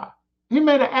apply. He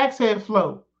made an axe head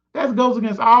float. That goes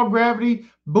against all gravity,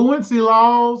 buoyancy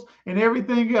laws, and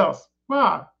everything else.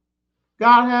 Why?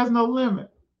 God has no limit.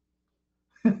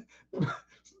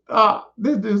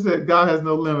 This dude said God has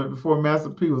no limit before Master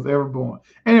P was ever born.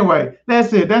 Anyway,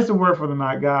 that's it. That's the word for the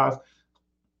night, guys.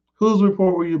 Whose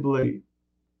report will you believe?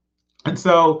 And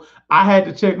so I had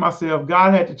to check myself.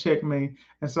 God had to check me.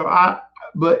 And so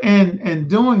but in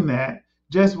doing that,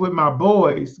 just with my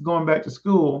boys going back to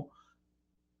school,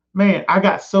 man, I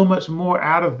got so much more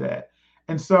out of that.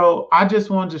 And so I just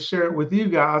wanted to share it with you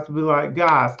guys to be like,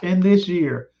 guys, in this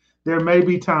year, there may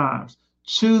be times.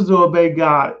 Choose to obey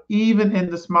God, even in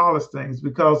the smallest things,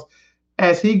 because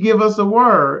as he give us a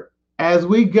word, as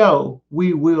we go,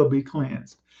 we will be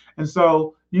cleansed. And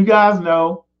so you guys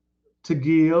know to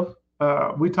give.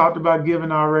 We talked about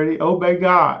giving already. Obey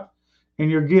God in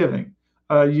your giving.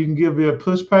 You can give via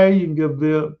PushPay. You can give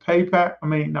via PayPal. I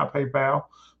mean, not PayPal.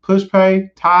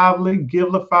 PushPay, Tithely,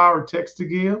 Givelify, or Text to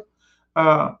Give.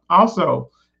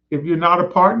 Also, if you're not a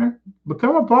partner,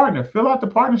 become a partner. Fill out the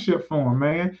partnership form,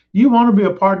 man. You want to be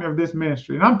a partner of this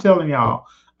ministry. And I'm telling y'all,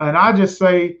 and I just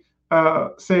say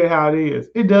it how it is.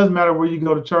 It doesn't matter where you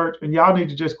go to church, and y'all need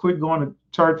to just quit going to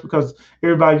church because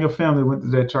everybody in your family went to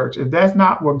that church. If that's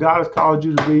not where God has called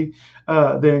you to be,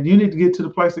 then you need to get to the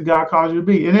place that God calls you to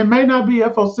be. And it may not be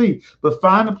FOC, but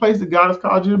find the place that God has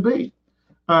called you to be.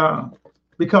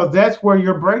 Because that's where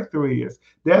your breakthrough is.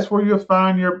 That's where you'll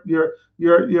find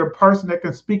your person that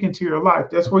can speak into your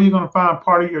life. That's where you're going to find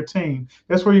part of your team.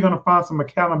 That's where you're going to find some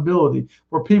accountability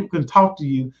where people can talk to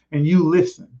you and you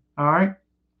listen. All right.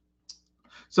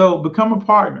 So become a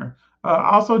partner.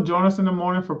 Also join us in the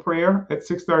morning for prayer at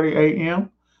 6:30 a.m.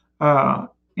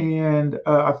 And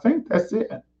I think that's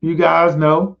it. You guys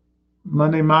know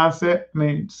Monday mindset.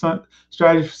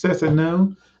 Strategy sets at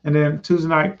noon. And then Tuesday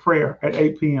night prayer at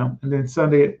 8 p.m. and then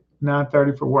Sunday at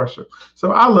 9:30 for worship.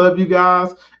 So I love you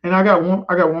guys, and I got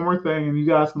one more thing, and you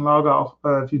guys can log off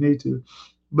if you need to.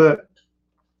 But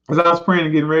as I was praying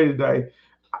and getting ready today,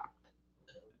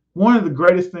 one of the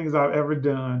greatest things I've ever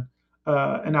done,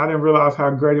 and I didn't realize how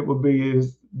great it would be,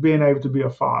 is being able to be a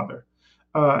father.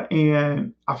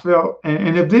 And I felt,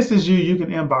 and if this is you, you can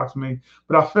inbox me.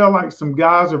 But I felt like some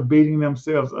guys are beating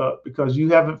themselves up because you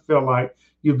haven't felt like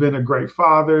you've been a great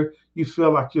father. You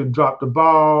feel like you've dropped the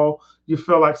ball. You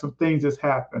feel like some things has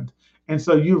happened. And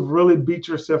so you've really beat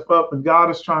yourself up, and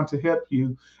God is trying to help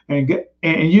you. And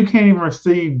you can't even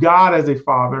receive God as a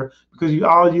father because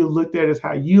all you looked at is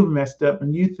how you've messed up,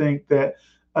 and you think that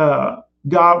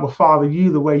God will father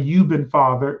you the way you've been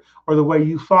fathered or the way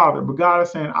you fathered. But God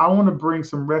is saying, I want to bring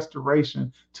some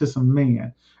restoration to some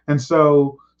men. And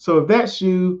so if that's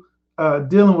you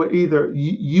dealing with either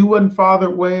you wasn't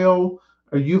fathered well,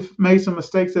 or you've made some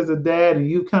mistakes as a dad and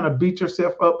you kind of beat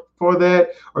yourself up for that,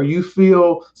 or you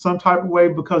feel some type of way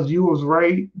because you was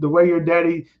raised the way your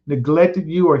daddy neglected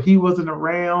you or he wasn't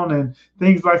around and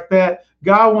things like that.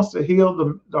 God wants to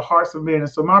heal the hearts of men. And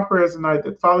so my prayer is tonight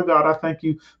that, Father God, I thank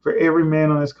you for every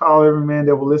man on this call, every man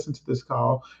that will listen to this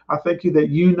call. I thank you that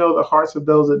you know the hearts of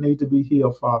those that need to be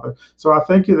healed, Father. So I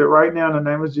thank you that right now in the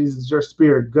name of Jesus, your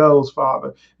spirit goes,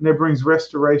 Father, and it brings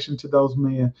restoration to those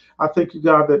men. I thank you,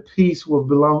 God, that peace will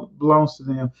belongs to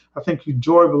them. I thank you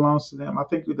joy belongs to them. I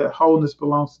thank you that wholeness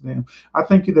belongs to them. I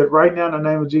thank you that right now in the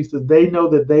name of Jesus, they know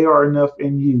that they are enough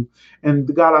in you.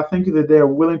 And God, I thank you that they are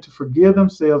willing to forgive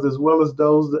themselves as well as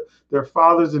those that their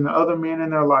fathers and the other men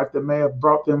in their life that may have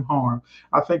brought them harm.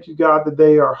 I thank you, God, that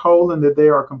they are whole and that they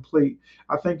are complete.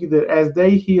 I thank you that as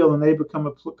they heal and they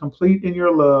become complete in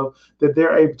your love, that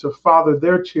they're able to father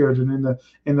their children and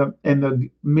the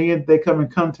men they come in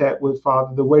contact with,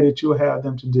 Father, the way that you have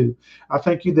them to do. I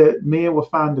thank you that men will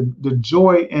find the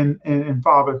joy in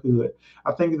fatherhood.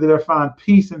 I thank you that they'll find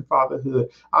peace in fatherhood.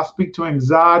 I speak to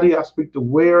anxiety. I speak to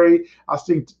worry. I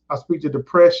speak to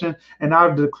depression. And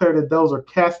I declare that those are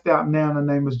cast out now in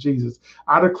the name of Jesus.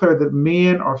 I declare that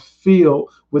men are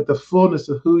filled with the fullness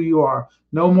of who you are.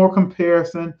 No more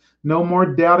comparison. No more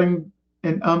doubting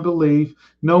and unbelief.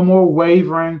 No more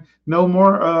wavering. No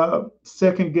more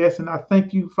second guessing. I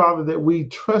thank you, Father, that we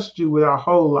trust you with our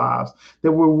whole lives,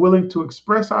 that we're willing to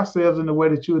express ourselves in the way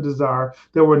that you desire,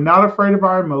 that we're not afraid of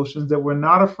our emotions, that we're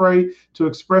not afraid to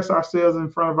express ourselves in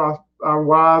front of our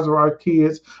wives or our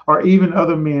kids or even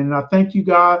other men. And I thank you,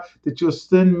 God, that you'll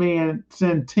send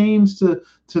teams to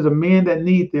the men that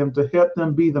need them to help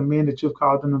them be the men that you've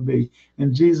called them to be.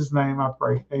 In Jesus' name I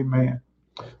pray. Amen.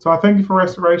 So I thank you for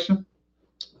restoration.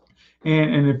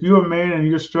 And if you're a man and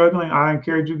you're struggling, I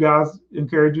encourage you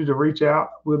to reach out.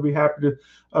 We'll be happy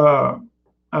to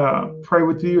pray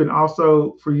with you and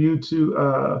also for you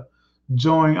to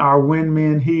join our When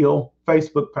Men Heal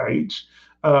Facebook page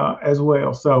as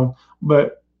well. So,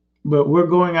 but we're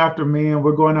going after men,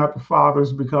 we're going after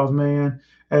fathers because, man,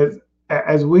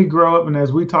 as we grow up and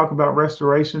as we talk about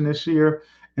restoration this year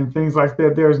and things like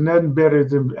that, there's nothing better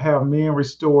than have men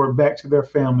restored back to their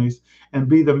families and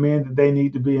be the men that they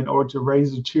need to be in order to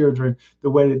raise the children the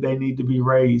way that they need to be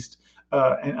raised.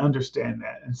 And understand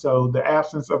that. And so, the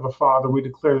absence of a father, we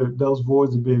declare that those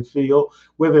voids have been filled,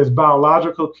 whether it's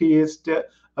biological kids,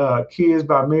 kids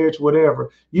by marriage, whatever.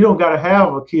 You don't got to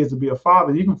have a kids to be a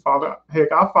father. You can father. Heck,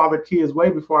 I fathered kids way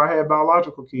before I had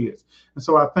biological kids. And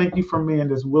so, I thank you for men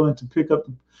that's willing to pick up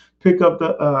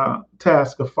the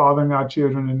task of fathering our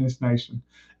children in this nation.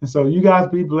 And so, you guys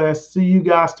be blessed. See you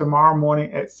guys tomorrow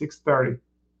morning at 6:30.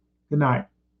 Good night.